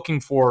are you looking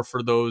for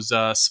those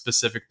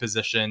specific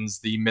positions,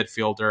 the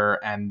midfielder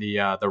and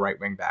the right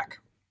wing back?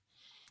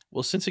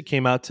 Well, since it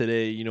came out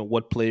today,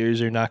 what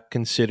players are not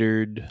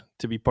considered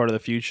to be part of the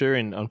future,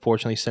 and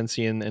unfortunately,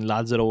 Sensi and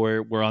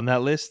Lazzaro were on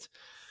that list.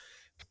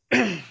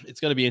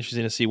 It's going to be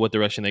interesting to see what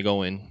direction they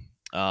go in.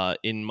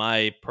 In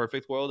my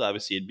perfect world,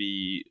 obviously, it'd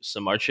be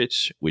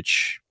Samardzic,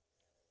 which,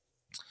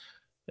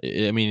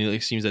 I mean,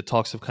 it seems that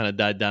talks have kind of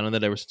died down on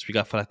that ever since we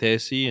got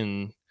Fratesi,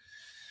 and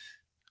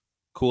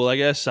cool, I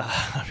guess.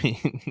 I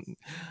mean,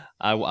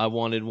 I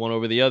wanted one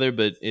over the other,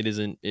 but it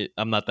isn't.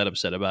 I'm not that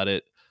upset about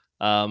it.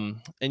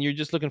 And you're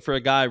just looking for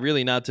a guy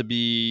really not to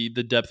be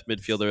the depth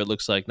midfielder. It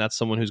looks like not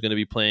someone who's going to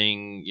be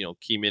playing,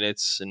 key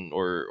minutes and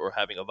or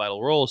having a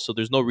vital role. So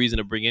there's no reason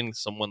to bring in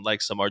someone like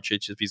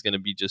Samardzic if he's going to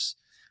be just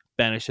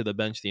banished to the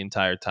bench the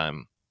entire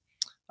time.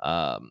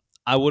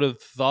 I would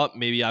have thought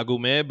maybe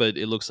Agume, but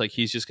it looks like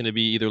he's just going to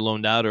be either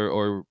loaned out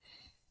or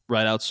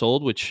right out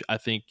sold, which I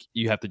think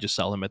you have to just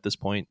sell him at this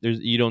point.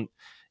 If you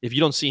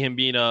don't see him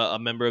being a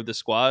member of the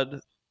squad,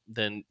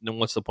 then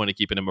what's the point of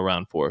keeping him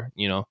around for?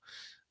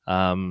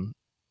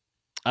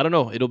 I don't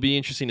know. It'll be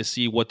interesting to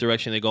see what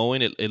direction they go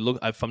in. It look,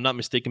 if I'm not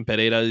mistaken,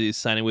 Pereira is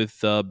signing with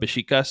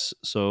Besiktas,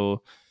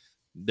 so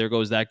there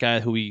goes that guy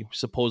who we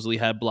supposedly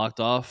had blocked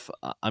off.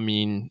 I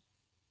mean,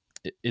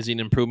 is he an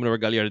improvement over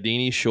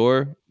Gagliardini?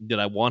 Sure. Did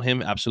I want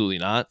him? Absolutely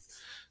not.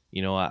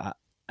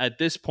 At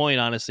this point,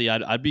 honestly,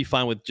 I'd be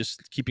fine with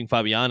just keeping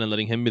Fabian and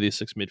letting him be the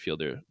sixth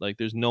midfielder. Like,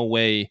 there's no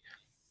way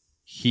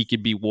he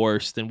could be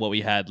worse than what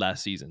we had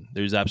last season.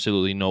 There's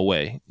absolutely no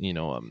way.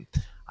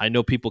 I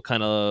know people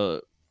kind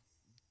of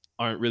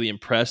aren't really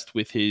impressed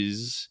with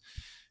his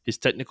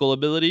technical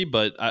ability,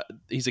 but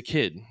he's a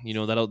kid.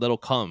 That'll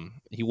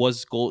come. He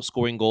was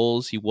scoring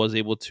goals. He was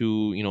able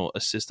to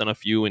assist on a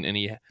few, and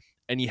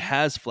he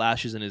has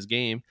flashes in his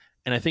game.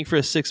 And I think for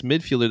a sixth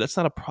midfielder, that's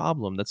not a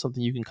problem. That's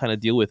something you can kind of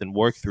deal with and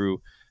work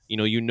through.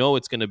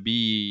 It's going to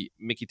be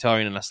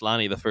Mkhitaryan and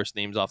Aslani, the first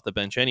names off the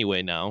bench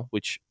anyway now,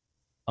 which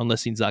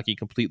unless Inzaghi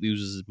completely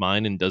loses his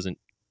mind and doesn't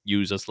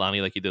use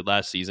Aslani like he did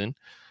last season.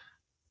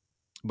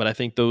 But I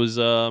think those,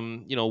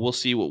 we'll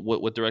see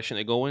what direction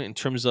they go in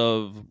terms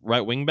of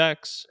right wing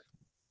backs.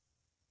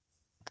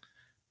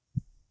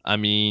 I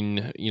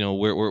mean,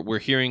 we're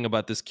hearing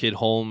about this kid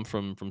Holm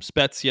from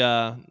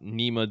Spezia.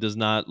 Nima does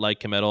not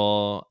like him at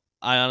all.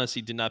 I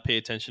honestly did not pay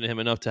attention to him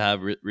enough to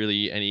have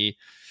really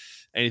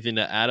anything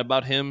to add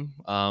about him.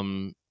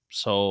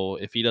 So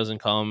if he doesn't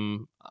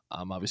come,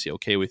 I'm obviously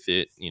okay with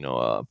it.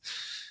 It'll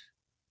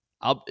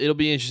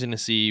be interesting to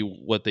see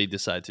what they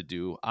decide to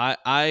do.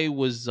 I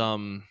was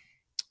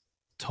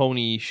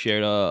Tony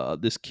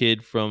shared this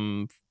kid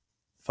from,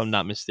 if I'm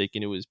not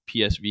mistaken, it was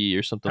PSV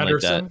or something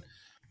Henderson? like that.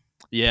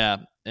 Yeah,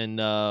 and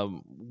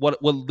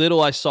what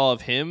little I saw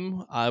of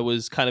him, I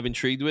was kind of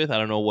intrigued with. I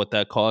don't know what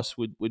that cost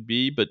would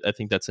be, but I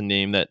think that's a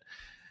name that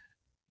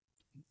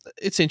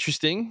it's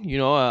interesting.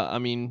 I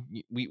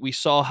mean, we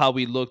saw how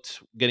we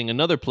looked getting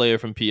another player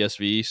from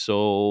PSV,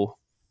 so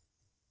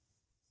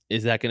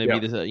is that going to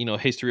be the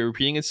history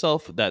repeating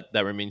itself? That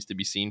remains to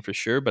be seen for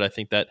sure. But I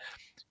think that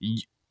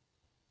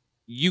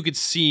you could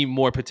see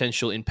more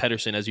potential in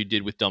Pedersen as you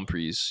did with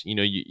Dumfries.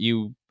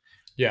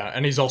 Yeah,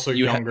 and he's also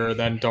younger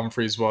than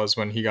Dumfries was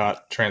when he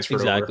got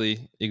transferred over.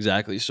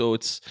 Exactly. So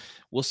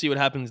we'll see what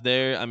happens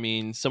there. I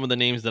mean, some of the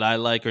names that I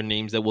like are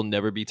names that will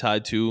never be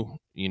tied to.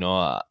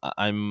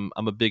 I'm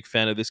a big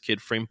fan of this kid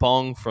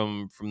Frimpong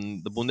from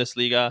the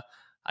Bundesliga.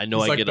 I know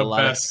He's I like get a the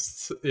lot of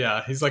best.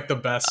 Yeah, he's like the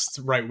best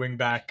right wing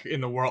back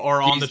in the world,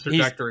 or on the he's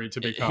trajectory to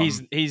he's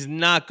become. he's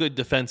not good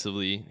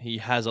defensively. He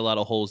has a lot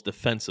of holes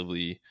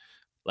defensively.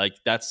 Like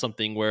that's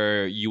something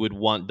where you would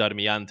want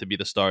Darmian to be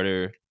the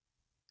starter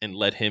and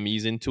let him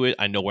ease into it.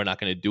 I know we're not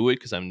going to do it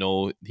because I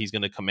know he's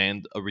going to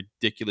command a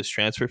ridiculous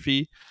transfer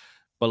fee.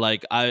 But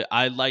like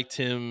I liked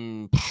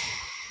him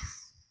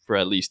for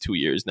at least 2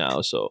 years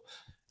now. So,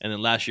 and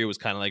then last year was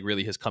kind of like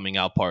really his coming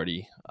out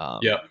party.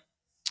 Yeah,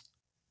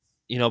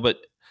 But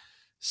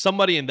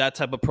somebody in that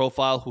type of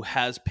profile who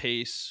has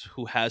pace,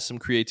 who has some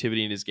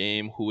creativity in his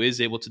game, who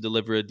is able to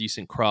deliver a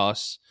decent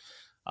cross.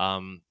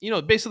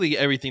 Basically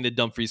everything that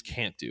Dumfries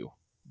can't do.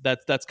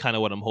 That's kind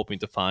of what I'm hoping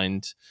to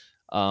find.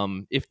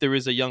 If there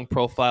is a young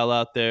profile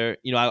out there,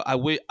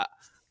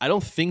 I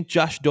don't think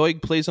Josh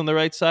Doig plays on the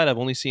right side. I've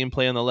only seen him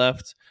play on the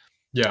left.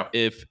 yeah.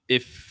 If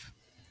it,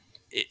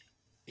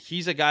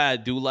 he's a guy I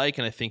do like,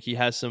 and I think he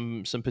has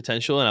some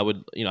potential, and I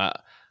would,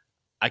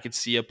 I could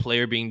see a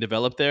player being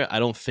developed there. I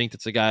don't think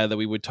that's a guy that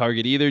we would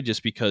target either,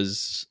 just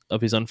because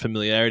of his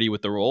unfamiliarity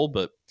with the role.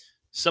 But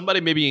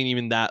somebody maybe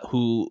even that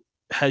who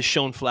has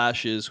shown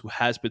flashes, who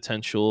has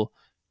potential,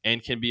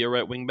 and can be a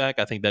right wing back.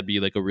 I think that'd be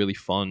like a really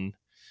fun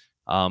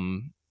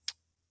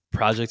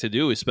project to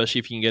do, especially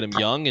if you can get him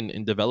young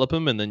and develop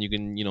him, and then you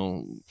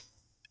can,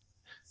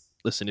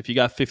 listen, if you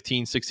got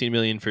 15, 16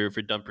 million for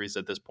Dumfries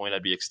at this point,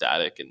 I'd be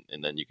ecstatic,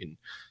 and then you can,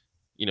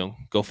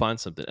 go find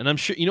something. And I'm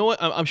sure, you know what,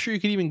 I'm sure you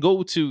could even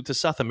go to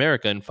South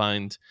America and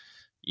find,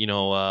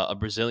 a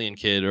Brazilian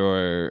kid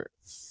or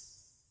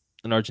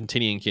an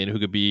Argentinian kid who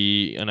could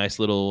be a nice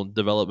little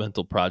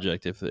developmental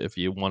project if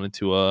you wanted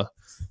to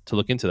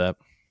look into that.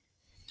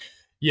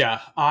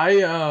 Yeah,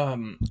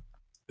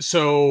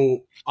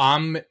 so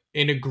I'm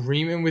in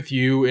agreement with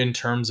you in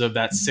terms of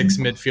that six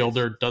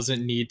midfielder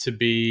doesn't need to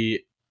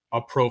be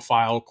a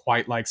profile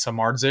quite like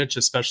Samardzic,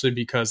 especially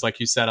because, like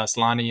you said,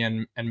 Aslani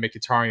and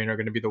Mkhitaryan are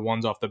going to be the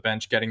ones off the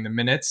bench getting the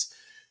minutes.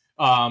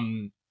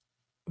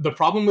 The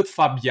problem with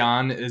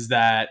Fabian is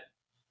that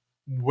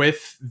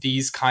with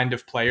these kind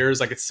of players,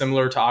 like it's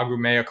similar to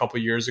Agume a couple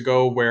of years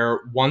ago,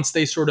 where once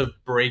they sort of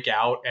break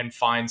out and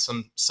find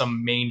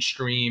some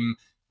mainstream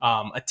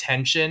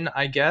attention,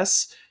 I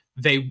guess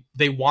they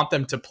want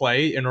them to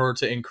play in order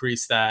to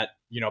increase that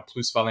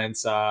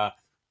plusvalenza,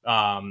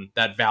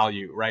 that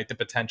value, right? The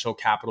potential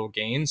capital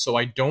gain. So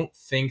I don't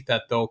think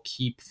that they'll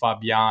keep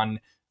Fabian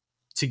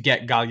to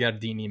get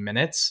Gagliardini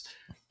minutes.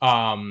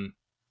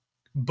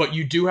 But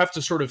you do have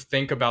to sort of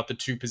think about the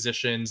two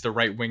positions, the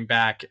right wing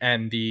back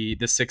and the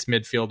six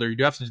midfielder. You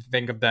do have to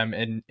think of them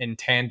in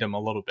tandem a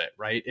little bit,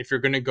 right? If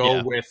you're going to go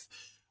Yeah. with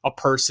a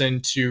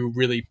person to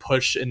really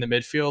push in the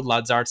midfield,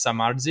 Lazar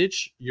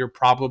Samardzic, you're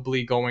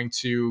probably going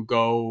to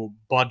go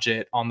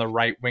budget on the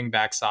right wing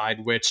back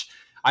side, which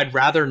I'd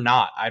rather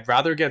not. I'd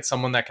rather get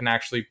someone that can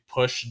actually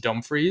push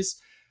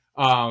Dumfries.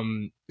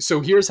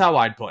 So here's how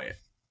I'd play it.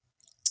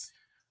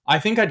 I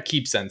think I'd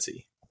keep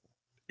Sensi.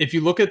 If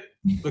you look at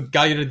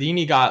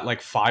Gagliardini got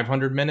like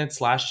 500 minutes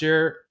last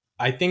year.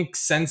 I think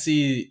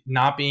Sensi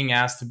not being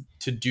asked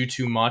to do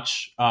too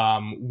much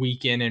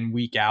week in and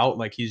week out,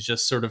 like he's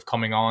just sort of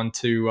coming on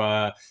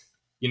to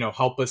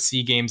help us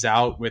see games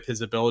out with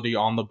his ability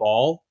on the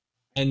ball.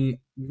 And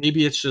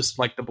maybe it's just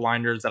like the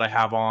blinders that I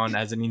have on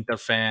as an Inter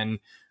fan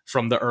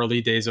from the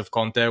early days of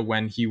Conte,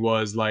 when he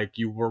was like,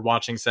 you were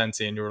watching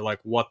Sensi and you were like,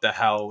 what the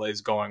hell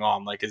is going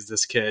on? Like, is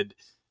this kid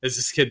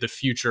the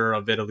future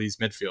of Italy's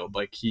midfield?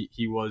 Like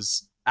he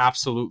was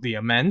absolutely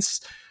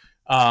immense.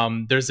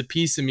 There's a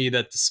piece of me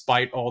that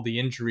despite all the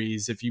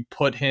injuries, if you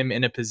put him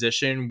in a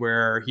position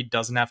where he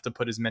doesn't have to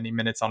put as many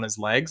minutes on his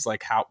legs,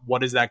 like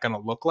what is that going to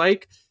look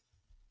like?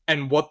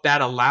 And what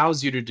that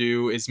allows you to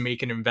do is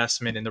make an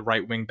investment in the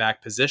right wing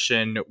back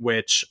position,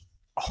 which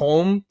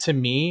home to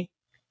me,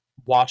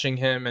 watching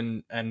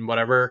him and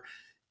whatever,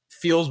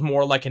 feels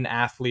more like an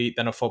athlete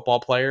than a football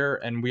player,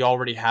 and we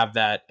already have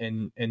that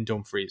in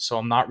Dumfries. So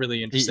I'm not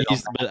really interested.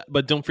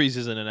 But Dumfries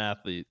isn't an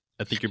athlete.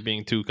 I think you're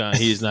being too kind.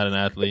 He is not an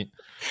athlete.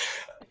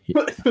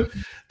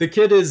 The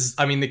kid's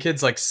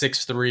like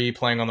 6'3",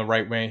 playing on the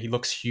right wing. He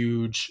looks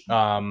huge.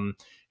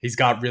 He's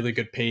got really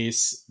good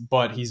pace,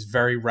 but he's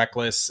very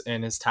reckless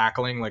in his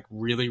tackling, like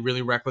really,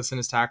 really reckless in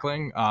his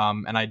tackling.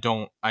 And I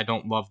don't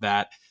love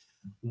that.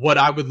 What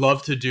I would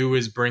love to do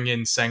is bring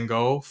in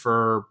Sengo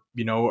for,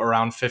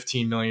 around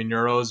 15 million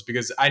euros,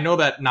 because I know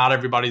that not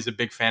everybody's a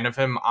big fan of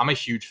him. I'm a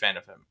huge fan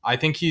of him. I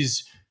think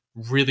he's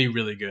really,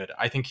 really good.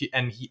 I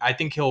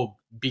think he'll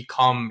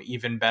become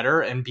even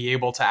better and be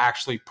able to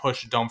actually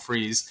push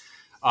Dumfries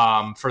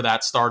for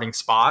that starting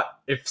spot.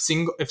 If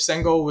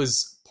Sengo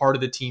was part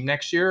of the team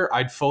next year,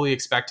 I'd fully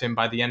expect him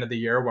by the end of the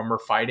year, when we're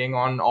fighting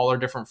on all our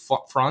different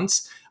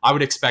fronts, I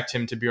would expect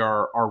him to be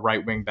our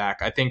right wing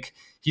back. I think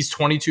he's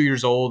 22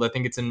 years old. I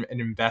think it's an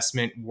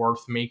investment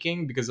worth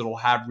making because it'll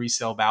have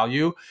resale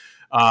value.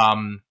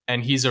 And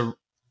he's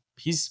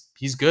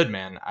good,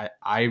 man.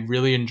 I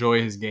really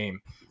enjoy his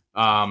game.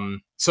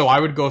 So I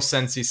would go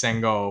Sensi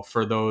Sengo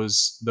for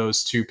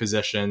those two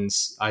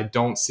positions. I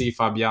don't see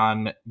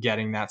Fabian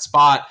getting that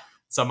spot.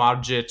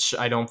 Samardzic,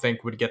 I don't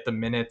think would get the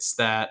minutes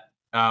that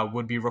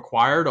would be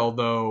required.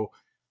 Although,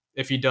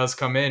 if he does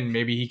come in,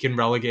 maybe he can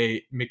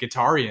relegate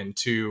Mkhitaryan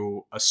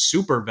to a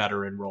super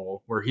veteran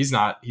role where he's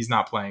not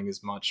playing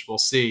as much. We'll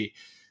see.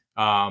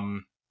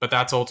 But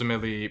that's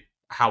ultimately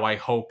how I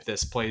hope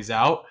this plays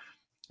out.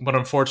 But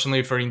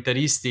unfortunately for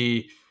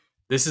Interisti,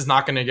 this is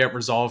not going to get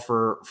resolved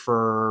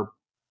for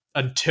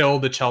until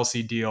the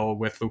Chelsea deal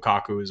with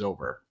Lukaku is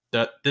over.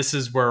 That this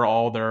is where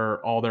all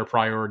their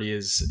priority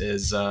is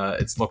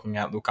it's looking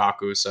at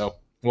Lukaku. So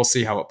we'll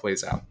see how it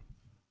plays out.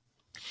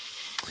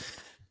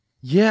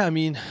 Yeah, I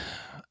mean,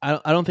 I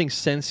don't think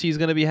Sensi's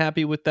going to be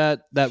happy with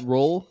that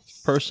role.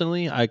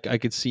 Personally, I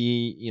could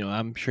see,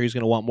 I'm sure he's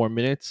going to want more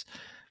minutes.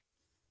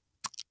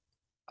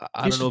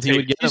 I don't know if he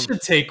would get He him.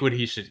 should take what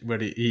he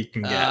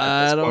can get at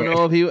I this don't point.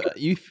 know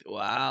if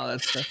wow,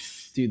 that's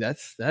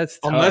tough.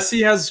 Unless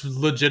he has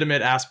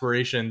legitimate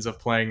aspirations of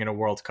playing in a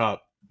World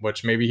Cup,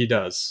 which maybe he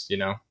does,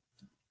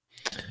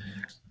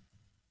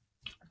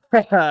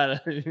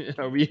 Are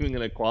we even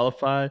going to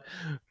qualify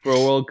for a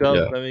World Cup?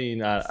 Yeah.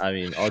 I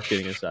mean, all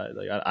kidding aside,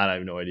 like I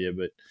have no idea,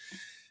 but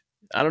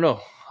I don't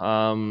know.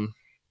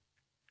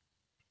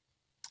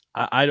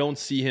 I don't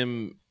see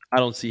him. I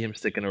don't see him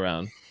sticking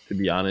around. To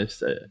be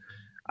honest,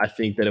 I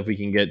think that if we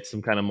can get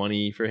some kind of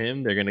money for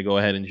him, they're going to go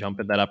ahead and jump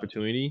at that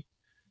opportunity.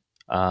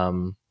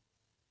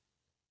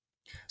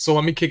 So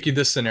let me kick you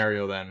this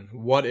scenario then.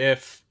 What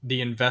if the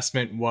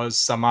investment was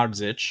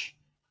Samardzic,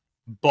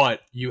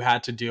 but you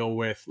had to deal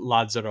with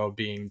Lazaro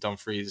being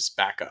Dumfries'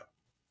 backup?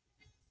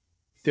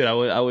 Dude,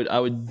 I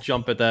would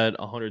jump at that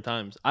 100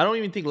 times. I don't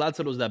even think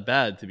Lazaro's that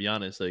bad, to be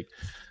honest. Like,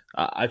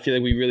 I feel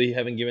like we really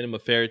haven't given him a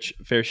fair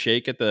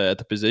shake at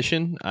the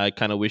position. I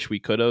kind of wish we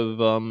could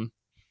have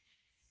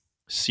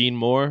seen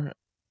more.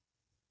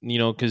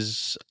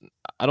 Because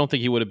I don't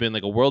think he would have been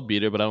like a world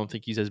beater, but I don't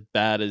think he's as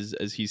bad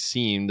as he's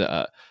seemed.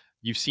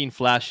 You've seen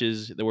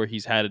flashes where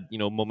he's had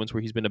moments where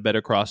he's been a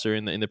better crosser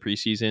in the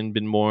preseason,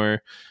 been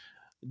more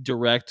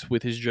direct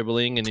with his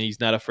dribbling, and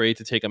he's not afraid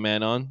to take a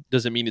man on.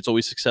 Doesn't mean it's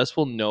always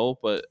successful, no,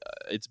 but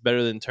it's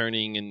better than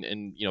turning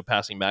and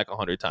passing back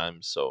 100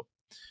 times. So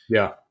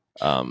yeah,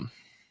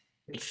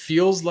 it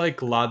feels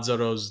like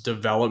Lazaro's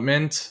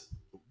development,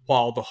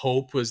 while the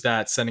hope was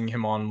that sending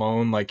him on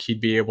loan, like he'd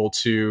be able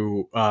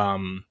to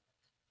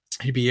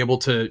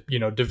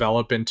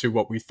develop into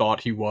what we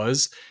thought he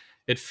was.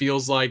 It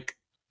feels like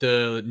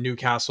the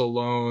Newcastle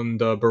loan,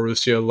 the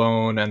Borussia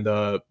loan, and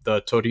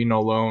the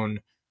Torino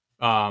loan.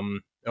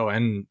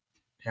 And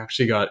he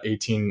actually got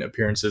 18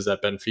 appearances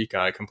at Benfica.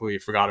 I completely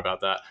forgot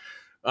about that.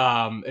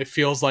 It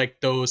feels like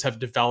those have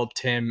developed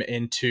him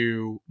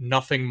into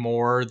nothing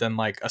more than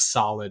like a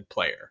solid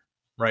player,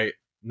 right?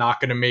 Not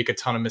going to make a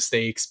ton of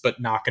mistakes, but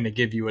not going to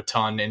give you a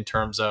ton in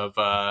terms of,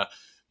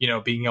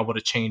 being able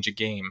to change a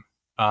game.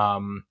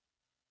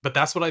 But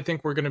that's what I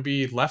think we're going to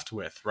be left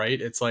with, right?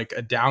 It's like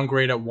a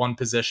downgrade at one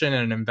position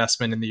and an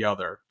investment in the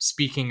other.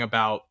 Speaking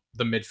about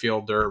the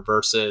midfielder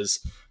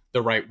versus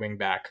the right wing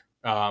back.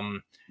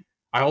 I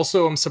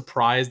also am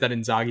surprised that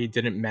Inzaghi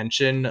didn't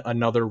mention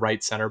another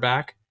right center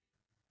back.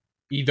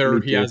 Either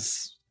he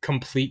has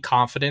complete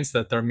confidence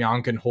that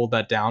Darmian can hold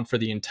that down for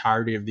the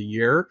entirety of the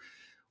year,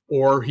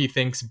 or he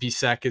thinks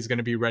Bisek is going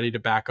to be ready to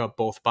back up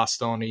both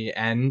Bastoni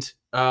and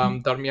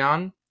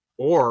Darmian,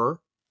 or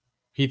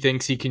he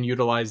thinks he can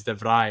utilize De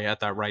Vrij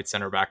at that right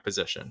center back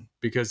position,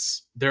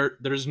 because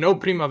there's no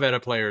Primavera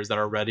players that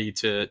are ready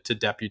to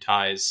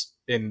deputize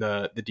in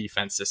the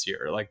defense this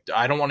year. Like,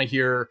 I don't want to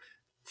hear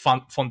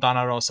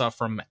Fontana Rosa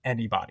from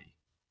anybody.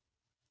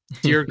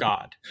 Dear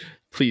God.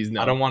 Please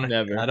no. I don't want to.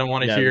 Never. I don't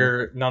want to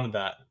hear none of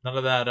that. None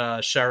of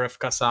that. Sheriff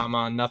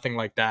Kasama. Nothing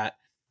like that.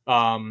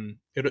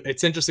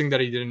 It's interesting that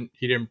he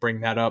didn't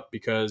bring that up,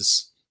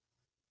 because,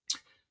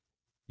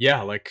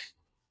 yeah, like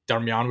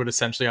Darmian would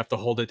essentially have to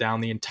hold it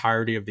down the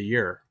entirety of the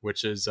year,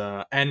 which is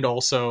and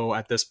also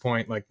at this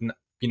point, like,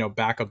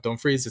 backup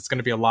Dumfries. It's going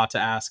to be a lot to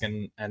ask,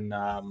 and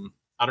I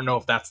don't know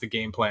if that's the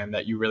game plan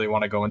that you really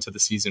want to go into the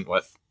season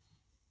with.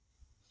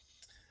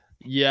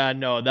 Yeah,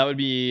 no, that would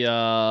be.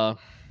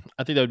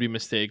 I think that would be a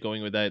mistake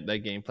going with that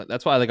game plan.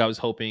 That's why, like, I was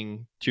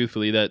hoping,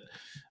 truthfully, that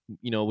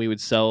we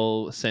would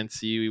sell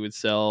Sensi, we would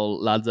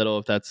sell Lazaro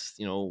if that's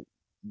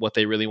what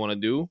they really want to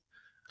do,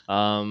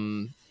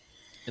 and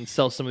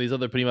sell some of these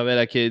other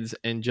Primavera kids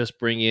and just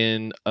bring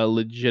in a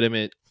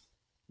legitimate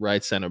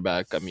right center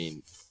back. I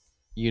mean,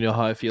 you know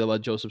how I feel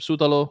about Joseph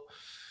Sutalo.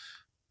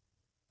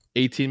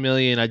 18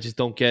 million. I just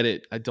don't get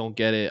it.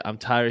 I'm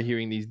tired of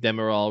hearing these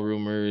Demiral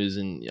rumors,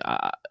 and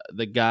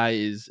the guy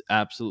is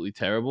absolutely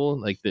terrible.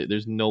 Like,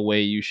 there's no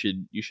way you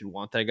should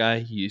want that guy.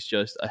 He's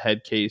just a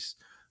head case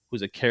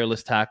who's a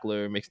careless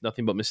tackler, makes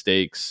nothing but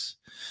mistakes.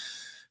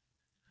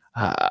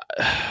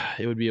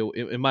 It would be,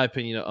 in my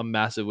opinion, a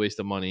massive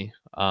waste of money.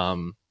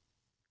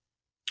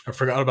 I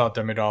forgot about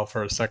Demiral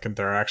for a second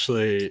there.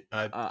 Actually,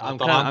 I'm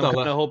kind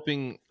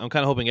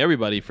of hoping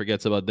everybody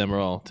forgets about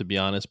Demiral, to be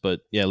honest.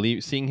 But yeah,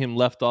 seeing him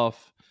left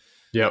off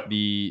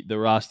the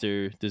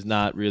roster does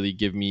not really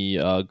give me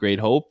great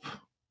hope.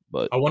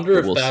 But I wonder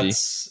we'll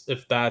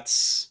if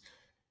that's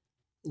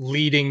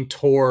leading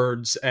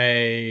towards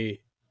a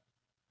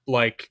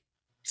like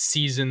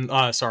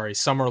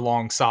summer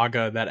long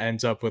saga that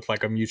ends up with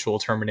like a mutual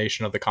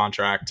termination of the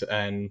contract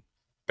and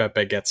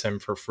Beppe gets him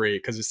for free,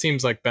 because it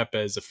seems like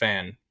Beppe is a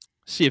fan.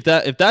 See, if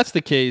that's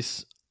the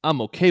case,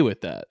 I'm okay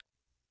with that.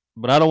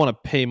 But I don't want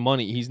to pay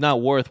money. He's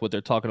not worth what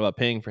they're talking about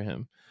paying for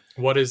him.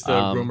 What is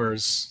the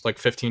rumors, like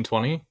 15,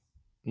 20?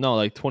 No,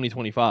 like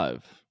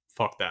 2025.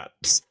 Fuck that.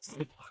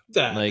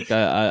 That. Like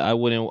I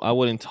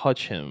wouldn't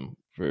touch him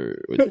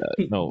with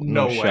that.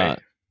 No way.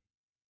 Shot.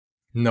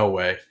 No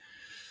way.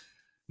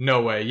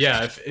 No way.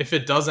 Yeah, if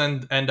it does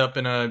end up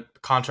in a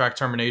contract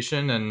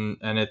termination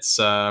and it's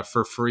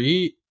for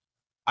free,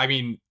 I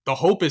mean, the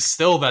hope is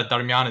still that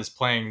Darmian is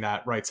playing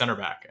that right center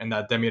back and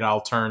that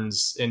Demiral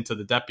turns into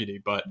the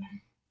deputy, but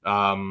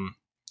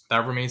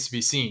that remains to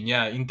be seen.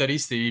 Yeah,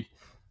 Interisti,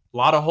 a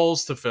lot of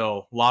holes to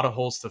fill.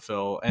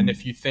 And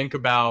if you think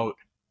about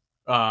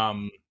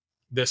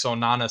this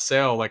Onana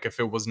sale, like if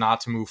it was not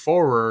to move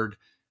forward,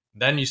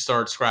 then you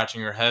start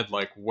scratching your head,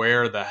 like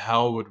where the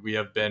hell would we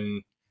have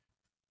been,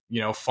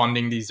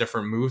 funding these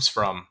different moves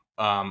from?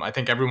 I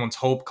think everyone's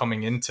hope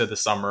coming into the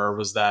summer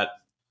was that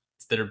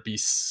there'd be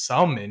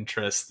some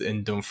interest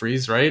in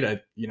Dumfries,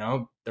 right?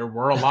 There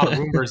were a lot of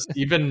rumors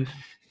even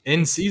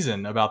in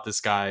season about this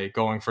guy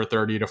going for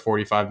 30 to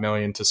 45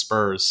 million to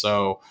Spurs.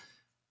 So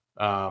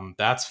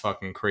that's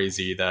fucking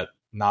crazy that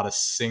I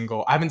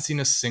haven't seen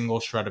a single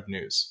shred of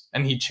news.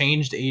 And he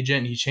changed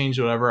agent, he changed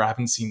whatever. I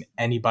haven't seen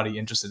anybody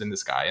interested in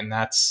this guy. And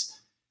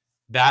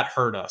that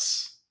hurt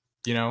us.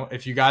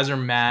 If you guys are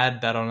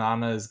mad that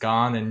Onana is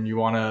gone and you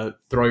want to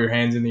throw your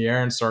hands in the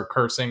air and start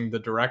cursing the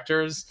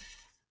directors,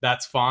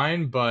 that's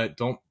fine, but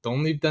don't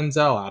leave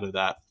Denzel out of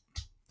that.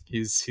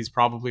 He's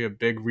probably a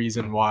big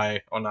reason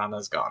why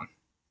Onana's gone.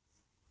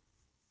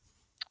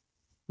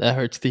 That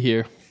hurts to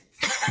hear.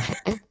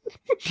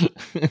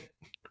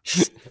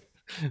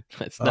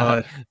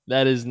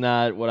 That is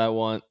not what I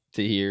want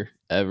to hear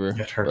ever.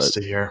 It hurts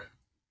to hear.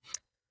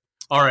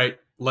 All right,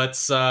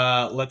 let's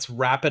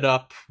wrap it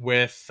up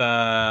with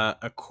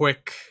a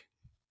quick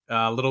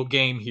little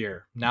game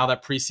here. Now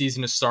that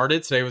preseason has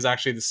started, today was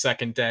actually the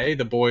second day.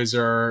 The boys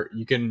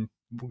you can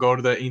go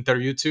to the Inter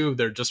YouTube.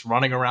 They're just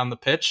running around the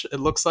pitch, it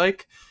looks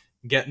like,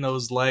 getting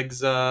those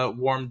legs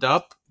warmed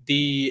up.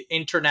 The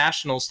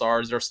international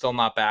stars are still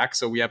not back,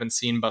 so we haven't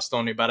seen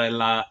Bastoni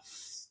Barella,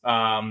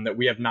 that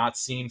we have not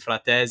seen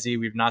Fratesi,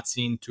 we've not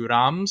seen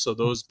Thuram, so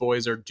those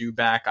boys are due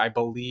back, I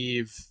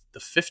believe, the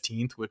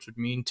 15th, which would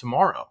mean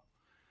tomorrow.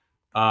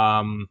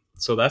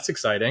 So that's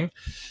exciting.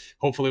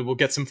 Hopefully we'll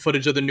get some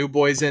footage of the new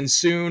boys in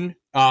soon.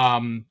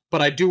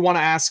 But I do want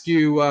to ask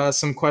you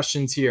some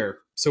questions here.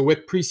 So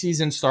with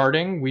preseason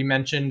starting, we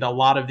mentioned a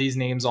lot of these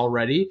names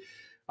already,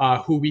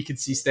 who we could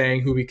see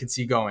staying, who we could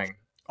see going.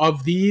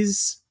 Of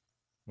these,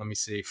 let me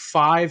see,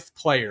 5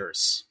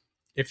 players.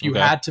 If you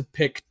had to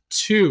pick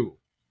 2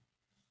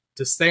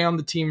 to stay on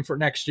the team for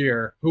next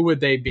year, who would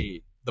they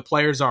be? The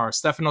players are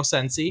Stefano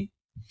Sensi,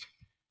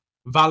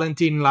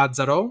 Valentin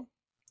Lazzaro,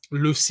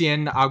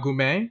 Lucien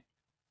Agumet,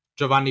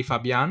 Giovanni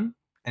Fabian,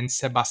 and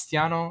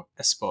Sebastiano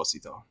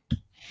Esposito.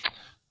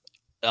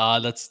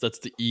 That's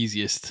the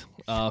easiest.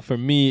 For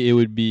me, it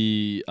would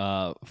be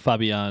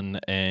Fabian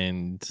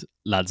and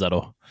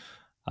Lazzaro.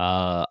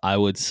 I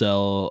would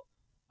sell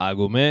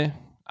Agumet.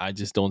 I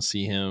just don't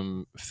see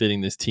him fitting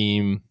this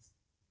team.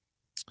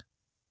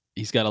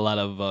 He's got a lot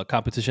of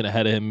competition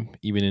ahead of him,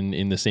 even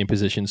in the same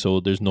position. So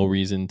there's no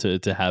reason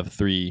to have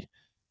 3,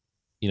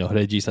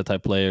 Regista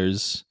type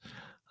players.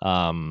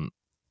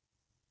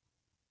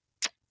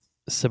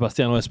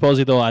 Sebastiano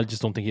Esposito, I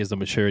just don't think he has the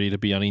maturity to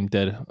be on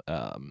Inter.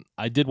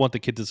 I did want the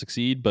kid to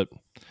succeed, but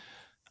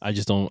I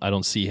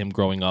don't see him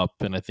growing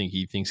up, and I think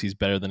he thinks he's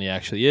better than he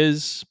actually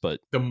is. But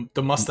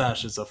the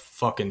mustache is a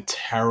fucking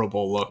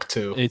terrible look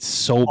too. It's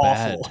so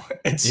bad.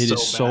 It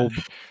is so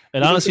bad.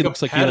 It honestly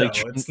looks like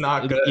it's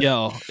not good.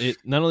 Yeah,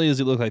 not only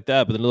does it look like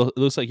that, but it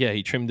looks like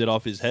he trimmed it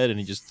off his head and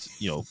he just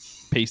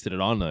pasted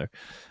it on there.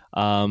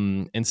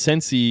 And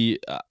Sensi,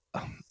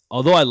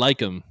 although I like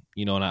him,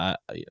 and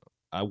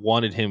I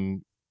wanted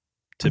him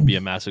to be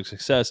a massive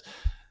success,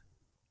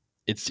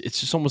 it's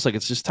just almost like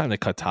it's just time to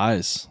cut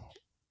ties.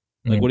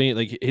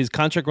 Like his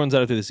contract runs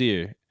out after this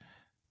year,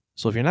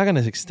 so if you're not going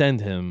to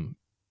extend him,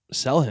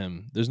 sell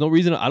him. There's no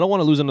reason. I don't want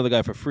to lose another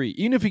guy for free,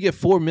 even if you get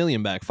 $4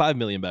 million back, $5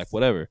 million back,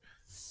 whatever.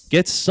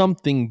 Get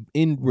something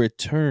in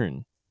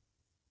return.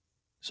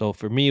 So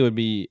for me, it would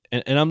be,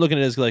 and I'm looking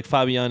at it as like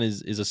Fabian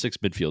is a 6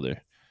 midfielder.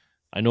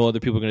 I know other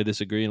people are going to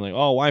disagree and like,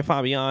 oh, why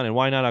Fabian and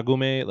why not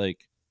Agumet?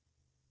 Like,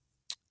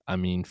 I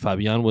mean,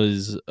 Fabian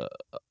was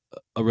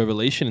a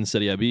revelation in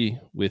Serie B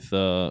with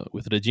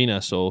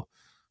Regina, so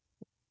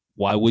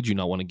why would you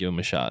not want to give him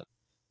a shot?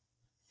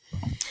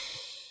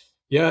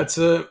 Yeah, it's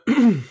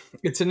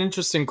an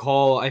interesting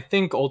call. I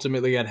think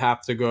ultimately I'd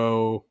have to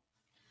go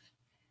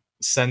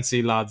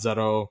Sensi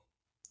Lazzaro,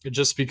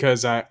 just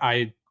because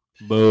I've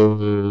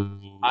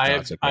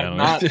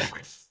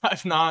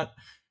not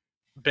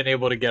been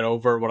able to get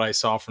over what I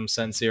saw from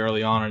Sensi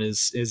early on in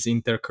his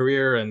Inter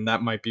career, and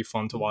that might be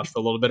fun to watch for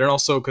a little bit. And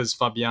also because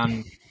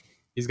Fabian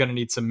He's going to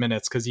need some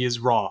minutes because he is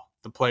raw.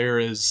 The player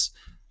is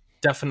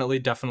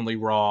definitely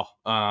raw,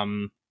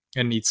 and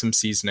needs some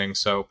seasoning.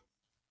 So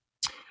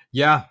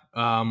yeah,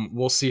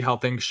 we'll see how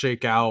things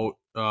shake out.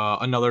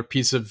 Another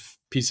piece of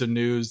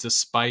news,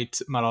 despite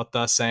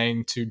Marotta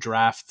saying to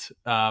draft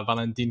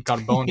Valentin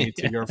Carboni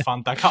to your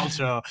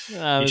Fantacalcio,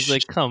 I he was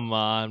like, come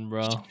on,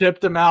 bro.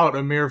 shipped him out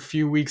a mere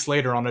few weeks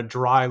later on a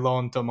dry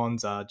loan to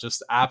Monza.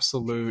 Just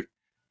absolute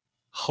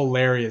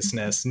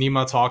hilariousness.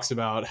 Nima talks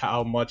about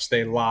how much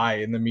they lie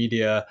in the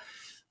media.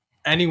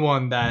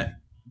 Anyone that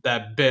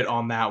bit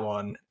on that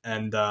one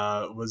and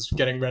was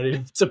getting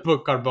ready to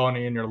put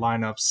Carboni in your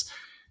lineups,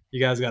 you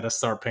guys got to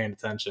start paying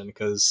attention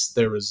because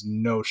there was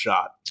no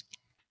shot,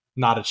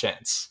 not a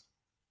chance.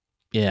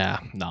 Yeah,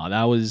 no,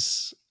 that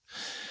was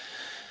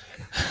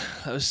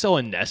so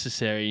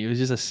unnecessary. It was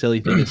just a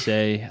silly thing to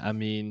say. I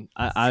mean,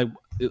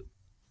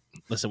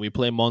 listen. We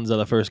play Monza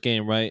the first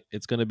game, right?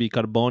 It's going to be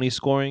Carboni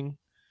scoring.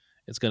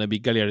 It's going to be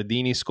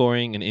Gagliardini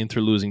scoring, and Inter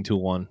losing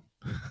 2-1.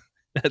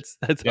 That's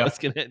how it's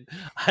gonna end.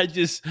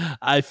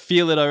 I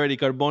feel it already.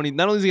 Carboni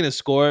not only is he gonna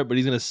score, but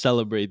he's gonna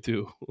celebrate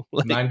too.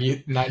 Like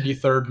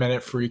 93rd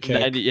minute free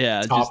kick,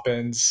 top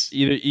ends.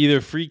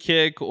 Either free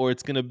kick or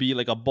it's gonna be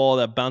like a ball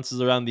that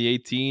bounces around the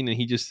 18 and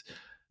he just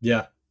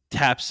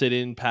taps it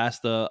in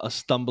past a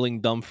stumbling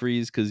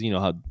Dumfries because you know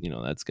how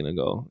that's gonna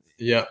go.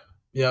 Yep.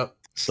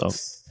 So.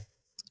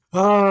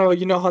 Oh,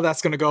 you know how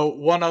that's going to go.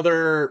 One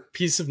other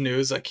piece of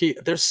news.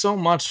 There's so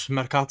much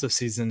Mercato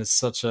season.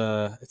 It's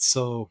a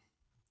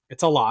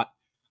lot.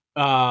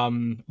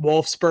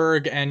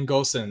 Wolfsburg and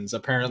Gosens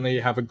apparently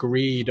have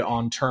agreed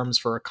on terms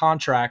for a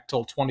contract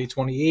till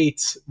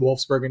 2028.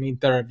 Wolfsburg and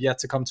Inter have yet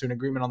to come to an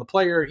agreement on the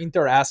player.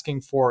 Inter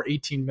asking for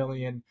 18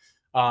 million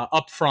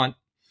upfront.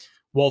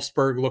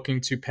 Wolfsburg looking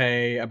to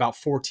pay about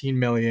 14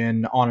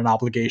 million on an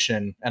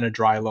obligation and a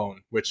dry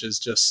loan, which is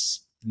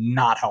just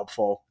not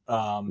helpful.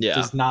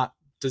 Does not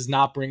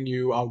bring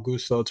you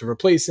Augusto to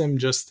replace him.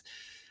 Just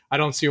I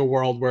don't see a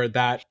world where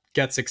that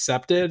gets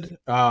accepted.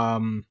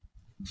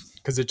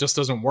 Because it just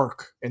doesn't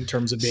work in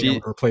terms of being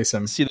able to replace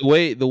him. See,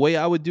 the way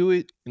I would do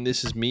it, and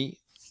this is me,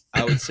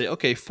 I would say,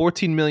 okay,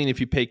 14 million if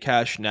you pay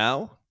cash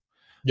now.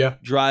 Yeah.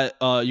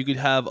 You could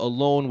have a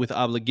loan with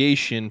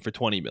obligation for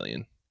 20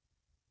 million.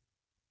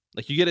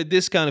 Like you get a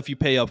discount if you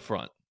pay up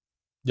front.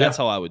 That's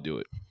how I would do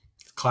it.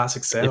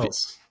 Classic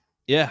sales.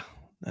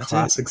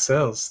 Classic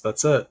sales.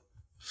 That's it.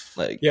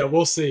 Like, yeah,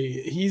 we'll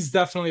see. He's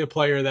definitely a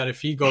player that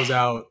if he goes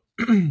out,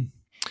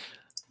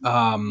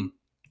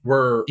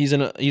 he's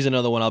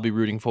another one I'll be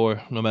rooting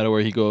for no matter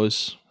where he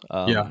goes.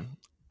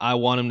 I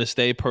want him to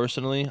stay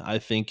personally. I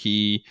think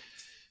he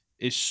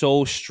is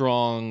so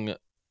strong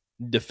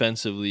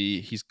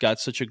defensively. He's got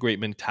such a great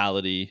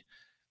mentality.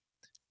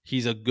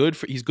 He's good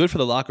for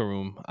the locker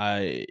room.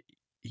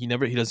 He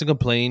doesn't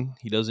complain.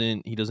 He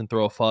doesn't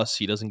throw a fuss.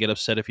 He doesn't get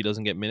upset if he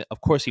doesn't get minutes.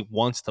 Of course he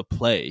wants to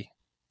play.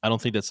 I don't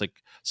think that's like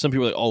some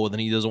people are like, oh, well, then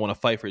he doesn't want to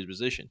fight for his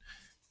position.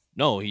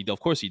 No, of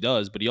course he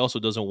does, but he also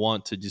doesn't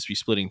want to just be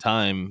splitting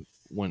time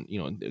when,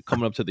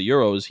 coming up to the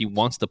Euros. He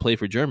wants to play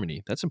for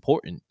Germany. That's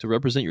important to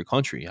represent your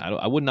country.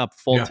 I would not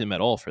fault him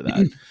at all for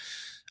that.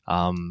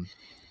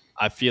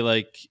 I feel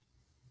like,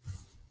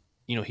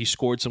 he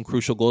scored some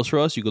crucial goals for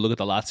us. You could look at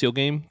the Lazio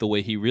game, the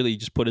way he really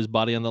just put his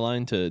body on the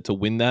line to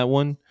win that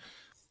one.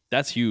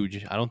 That's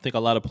huge. I don't think a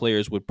lot of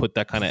players would put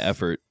that kind of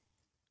effort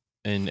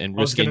and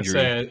risk injury. I was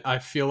going to say, I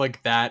feel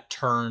like that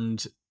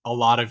turned a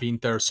lot of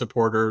Inter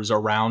supporters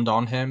around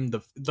on him.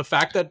 The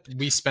fact that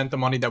we spent the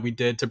money that we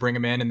did to bring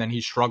him in and then he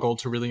struggled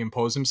to really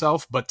impose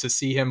himself, but to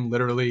see him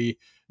literally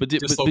do you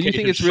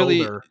think it's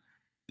shoulder,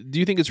 do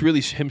you think it's really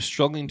him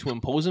struggling to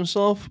impose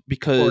himself?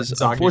 Because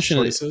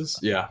unfortunately,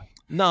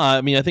 no,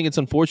 I mean, I think it's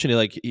unfortunate.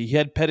 Like he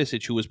had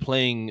Perisic, who was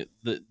playing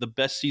the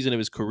best season of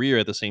his career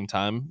at the same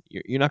time.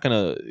 You're not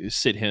going to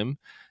sit him.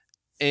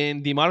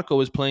 And Di Marco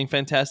was playing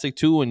fantastic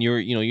too, and you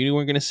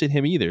weren't going to sit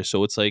him either.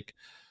 So it's like,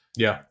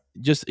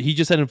 he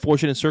just had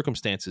unfortunate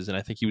circumstances, and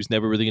I think he was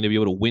never really going to be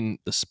able to win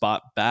the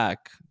spot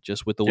back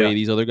just with the way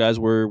these other guys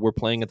were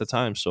playing at the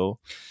time. So,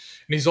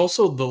 and he's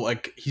also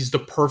he's the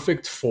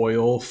perfect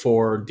foil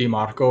for Di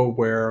Marco,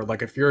 where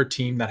like if you're a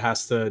team that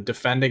has to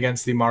defend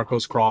against Di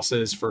Marco's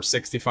crosses for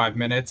 65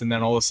 minutes, and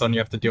then all of a sudden you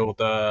have to deal with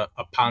a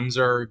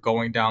Panzer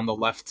going down the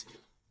left,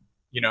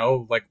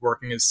 like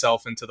working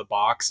himself into the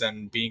box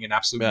and being an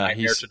absolute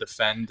nightmare to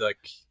defend.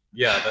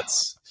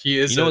 He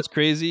is. What's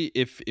crazy?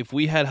 If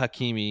we had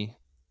Hakimi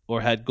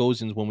or had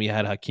Gosens when we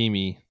had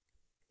Hakimi,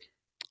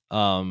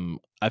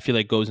 I feel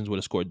like Gosens would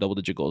have scored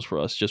double-digit goals for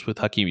us just with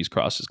Hakimi's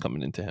crosses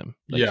coming into him.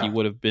 He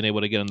would have been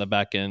able to get on the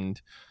back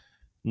end,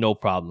 no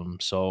problem.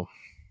 So,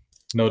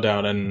 no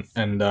doubt, and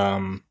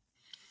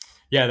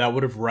that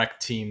would have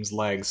wrecked teams'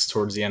 legs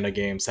towards the end of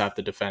games to have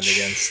to defend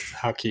against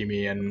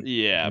Hakimi and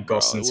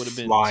Gosens. It would have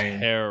been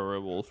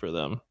terrible for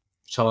them.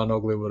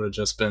 Çalhanoğlu would have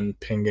just been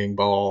pinging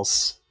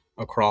balls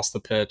across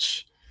the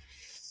pitch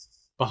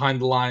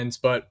behind the lines.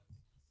 But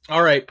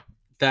all right,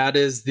 that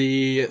is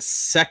the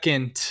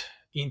second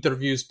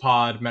Interviews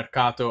Pod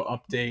Mercato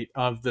update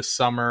of the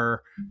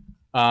summer.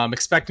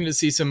 Expecting to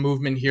see some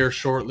movement here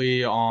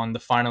shortly on the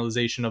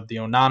finalization of the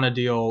Onana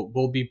deal.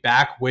 We'll be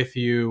back with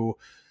you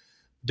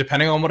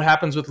depending on what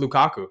happens with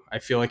Lukaku. I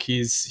feel like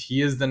he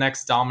is the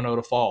next domino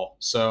to fall.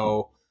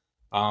 So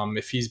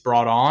if he's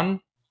brought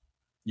on,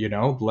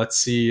 let's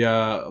see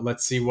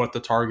what the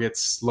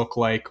targets look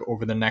like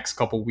over the next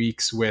couple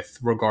weeks with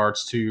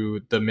regards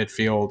to the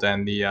midfield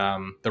and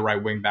the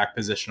right wing back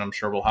position. I'm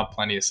sure we'll have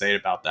plenty to say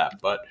about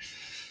that. But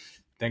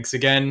thanks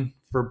again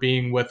for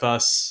being with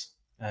us,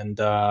 and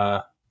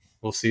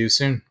we'll see you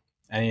soon.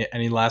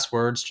 Any last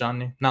words,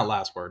 Johnny? Not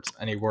last words.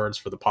 Any words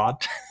for the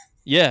pod?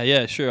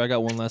 Yeah, sure. I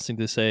got one last thing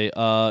to say.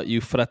 You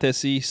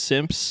Fratesi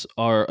simps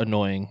are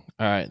annoying.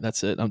 All right,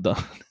 that's it. I'm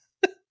done.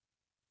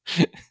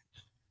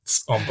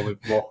 It's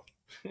unbelievable.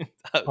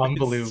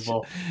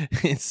 Unbelievable.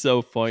 It's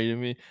so funny to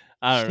me.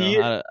 I don't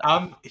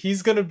know.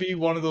 He's gonna be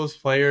one of those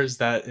players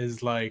that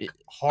is like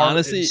heart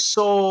honestly, and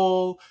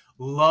soul,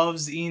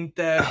 loves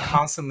Inter,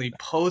 constantly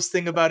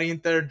posting about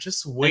Inter.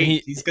 Just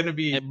wait, he's gonna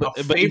be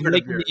a favorite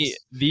of yours.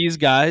 These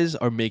guys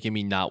are making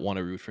me not want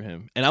to root for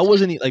him. And I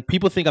wasn't like,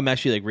 people think I'm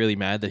actually like really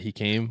mad that he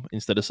came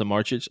instead of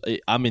Samardzic.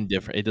 I'm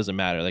indifferent. It doesn't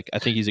matter. Like, I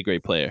think he's a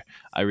great player.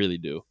 I really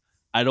do.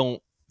 I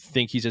don't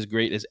think he's as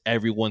great as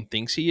everyone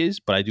thinks he is,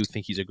 but I do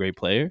think he's a great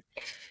player.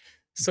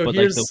 So but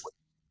here's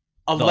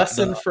a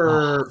lesson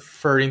for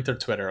Inter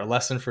Twitter. A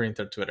lesson for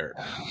Inter Twitter.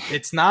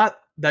 It's not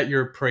that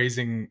you're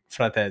praising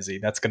Fratesi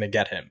that's going to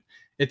get him.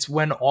 It's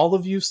when all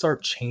of you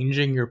start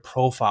changing your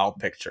profile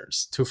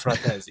pictures to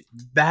Fratesi.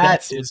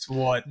 That is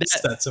what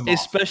sets him off.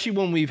 Especially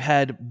when we've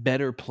had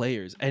better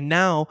players. And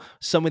now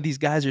some of these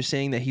guys are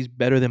saying that he's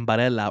better than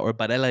Barella, or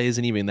Barella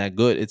isn't even that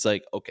good. It's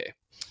like, okay,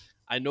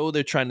 I know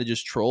they're trying to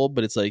just troll,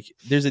 but it's like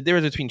there's a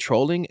difference between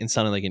trolling and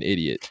sounding like an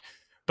idiot.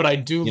 But I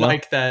do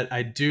like that.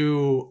 I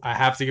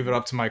have to give it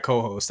up to my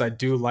co-host. I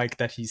do like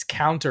that he's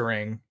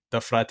countering the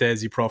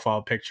Fratesi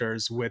profile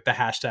pictures with the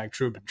hashtag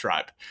Trubin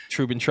Tribe.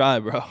 Trubin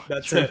Tribe, bro.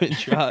 That's Trubin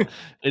Tribe.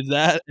 Is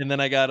that? And then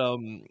I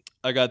don't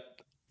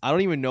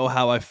even know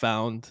how I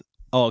found.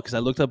 Oh, because I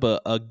looked up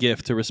a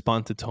GIF to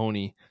respond to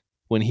Tony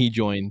when he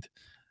joined,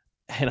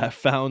 and I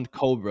found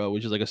Cobra,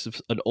 which is like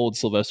an old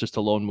Sylvester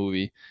Stallone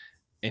movie,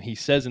 and he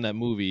says in that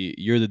movie,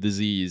 "You're the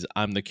disease,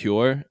 I'm the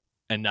cure."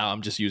 And now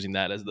I'm just using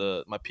that as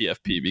my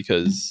PFP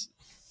because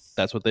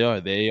that's what they are.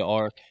 They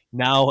are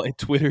now a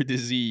Twitter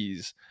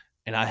disease,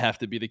 and I have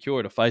to be the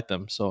cure to fight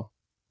them. So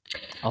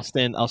I'll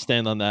stand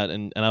on that,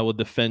 and I will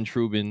defend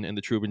Trubin and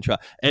the Trubin Tribe.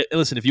 And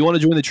listen, if you want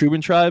to join the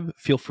Trubin Tribe,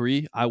 feel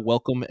free. I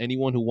welcome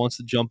anyone who wants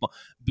to jump on.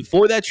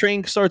 Before that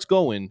train starts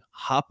going,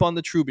 hop on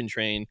the Trubin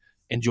train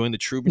and join the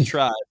Trubin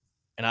Tribe.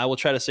 And I will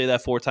try to say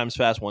that 4 times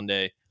fast one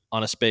day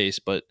on a space,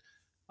 but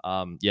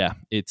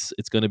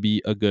it's going to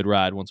be a good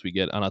ride once we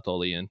get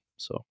Anatoly in.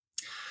 So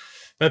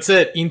that's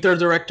it. Inter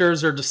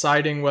directors are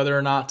deciding whether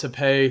or not to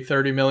pay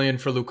 30 million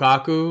for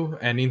Lukaku,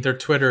 and Inter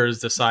Twitter is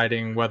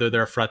deciding whether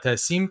they're Frate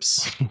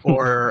Simps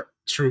or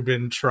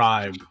Trubin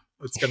Tribe.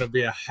 It's going to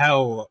be a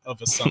hell of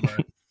a summer.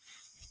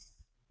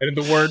 And in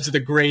the words of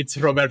the great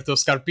Roberto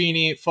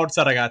Scarpini,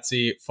 forza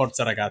ragazzi,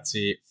 forza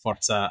ragazzi,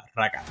 forza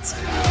ragazzi.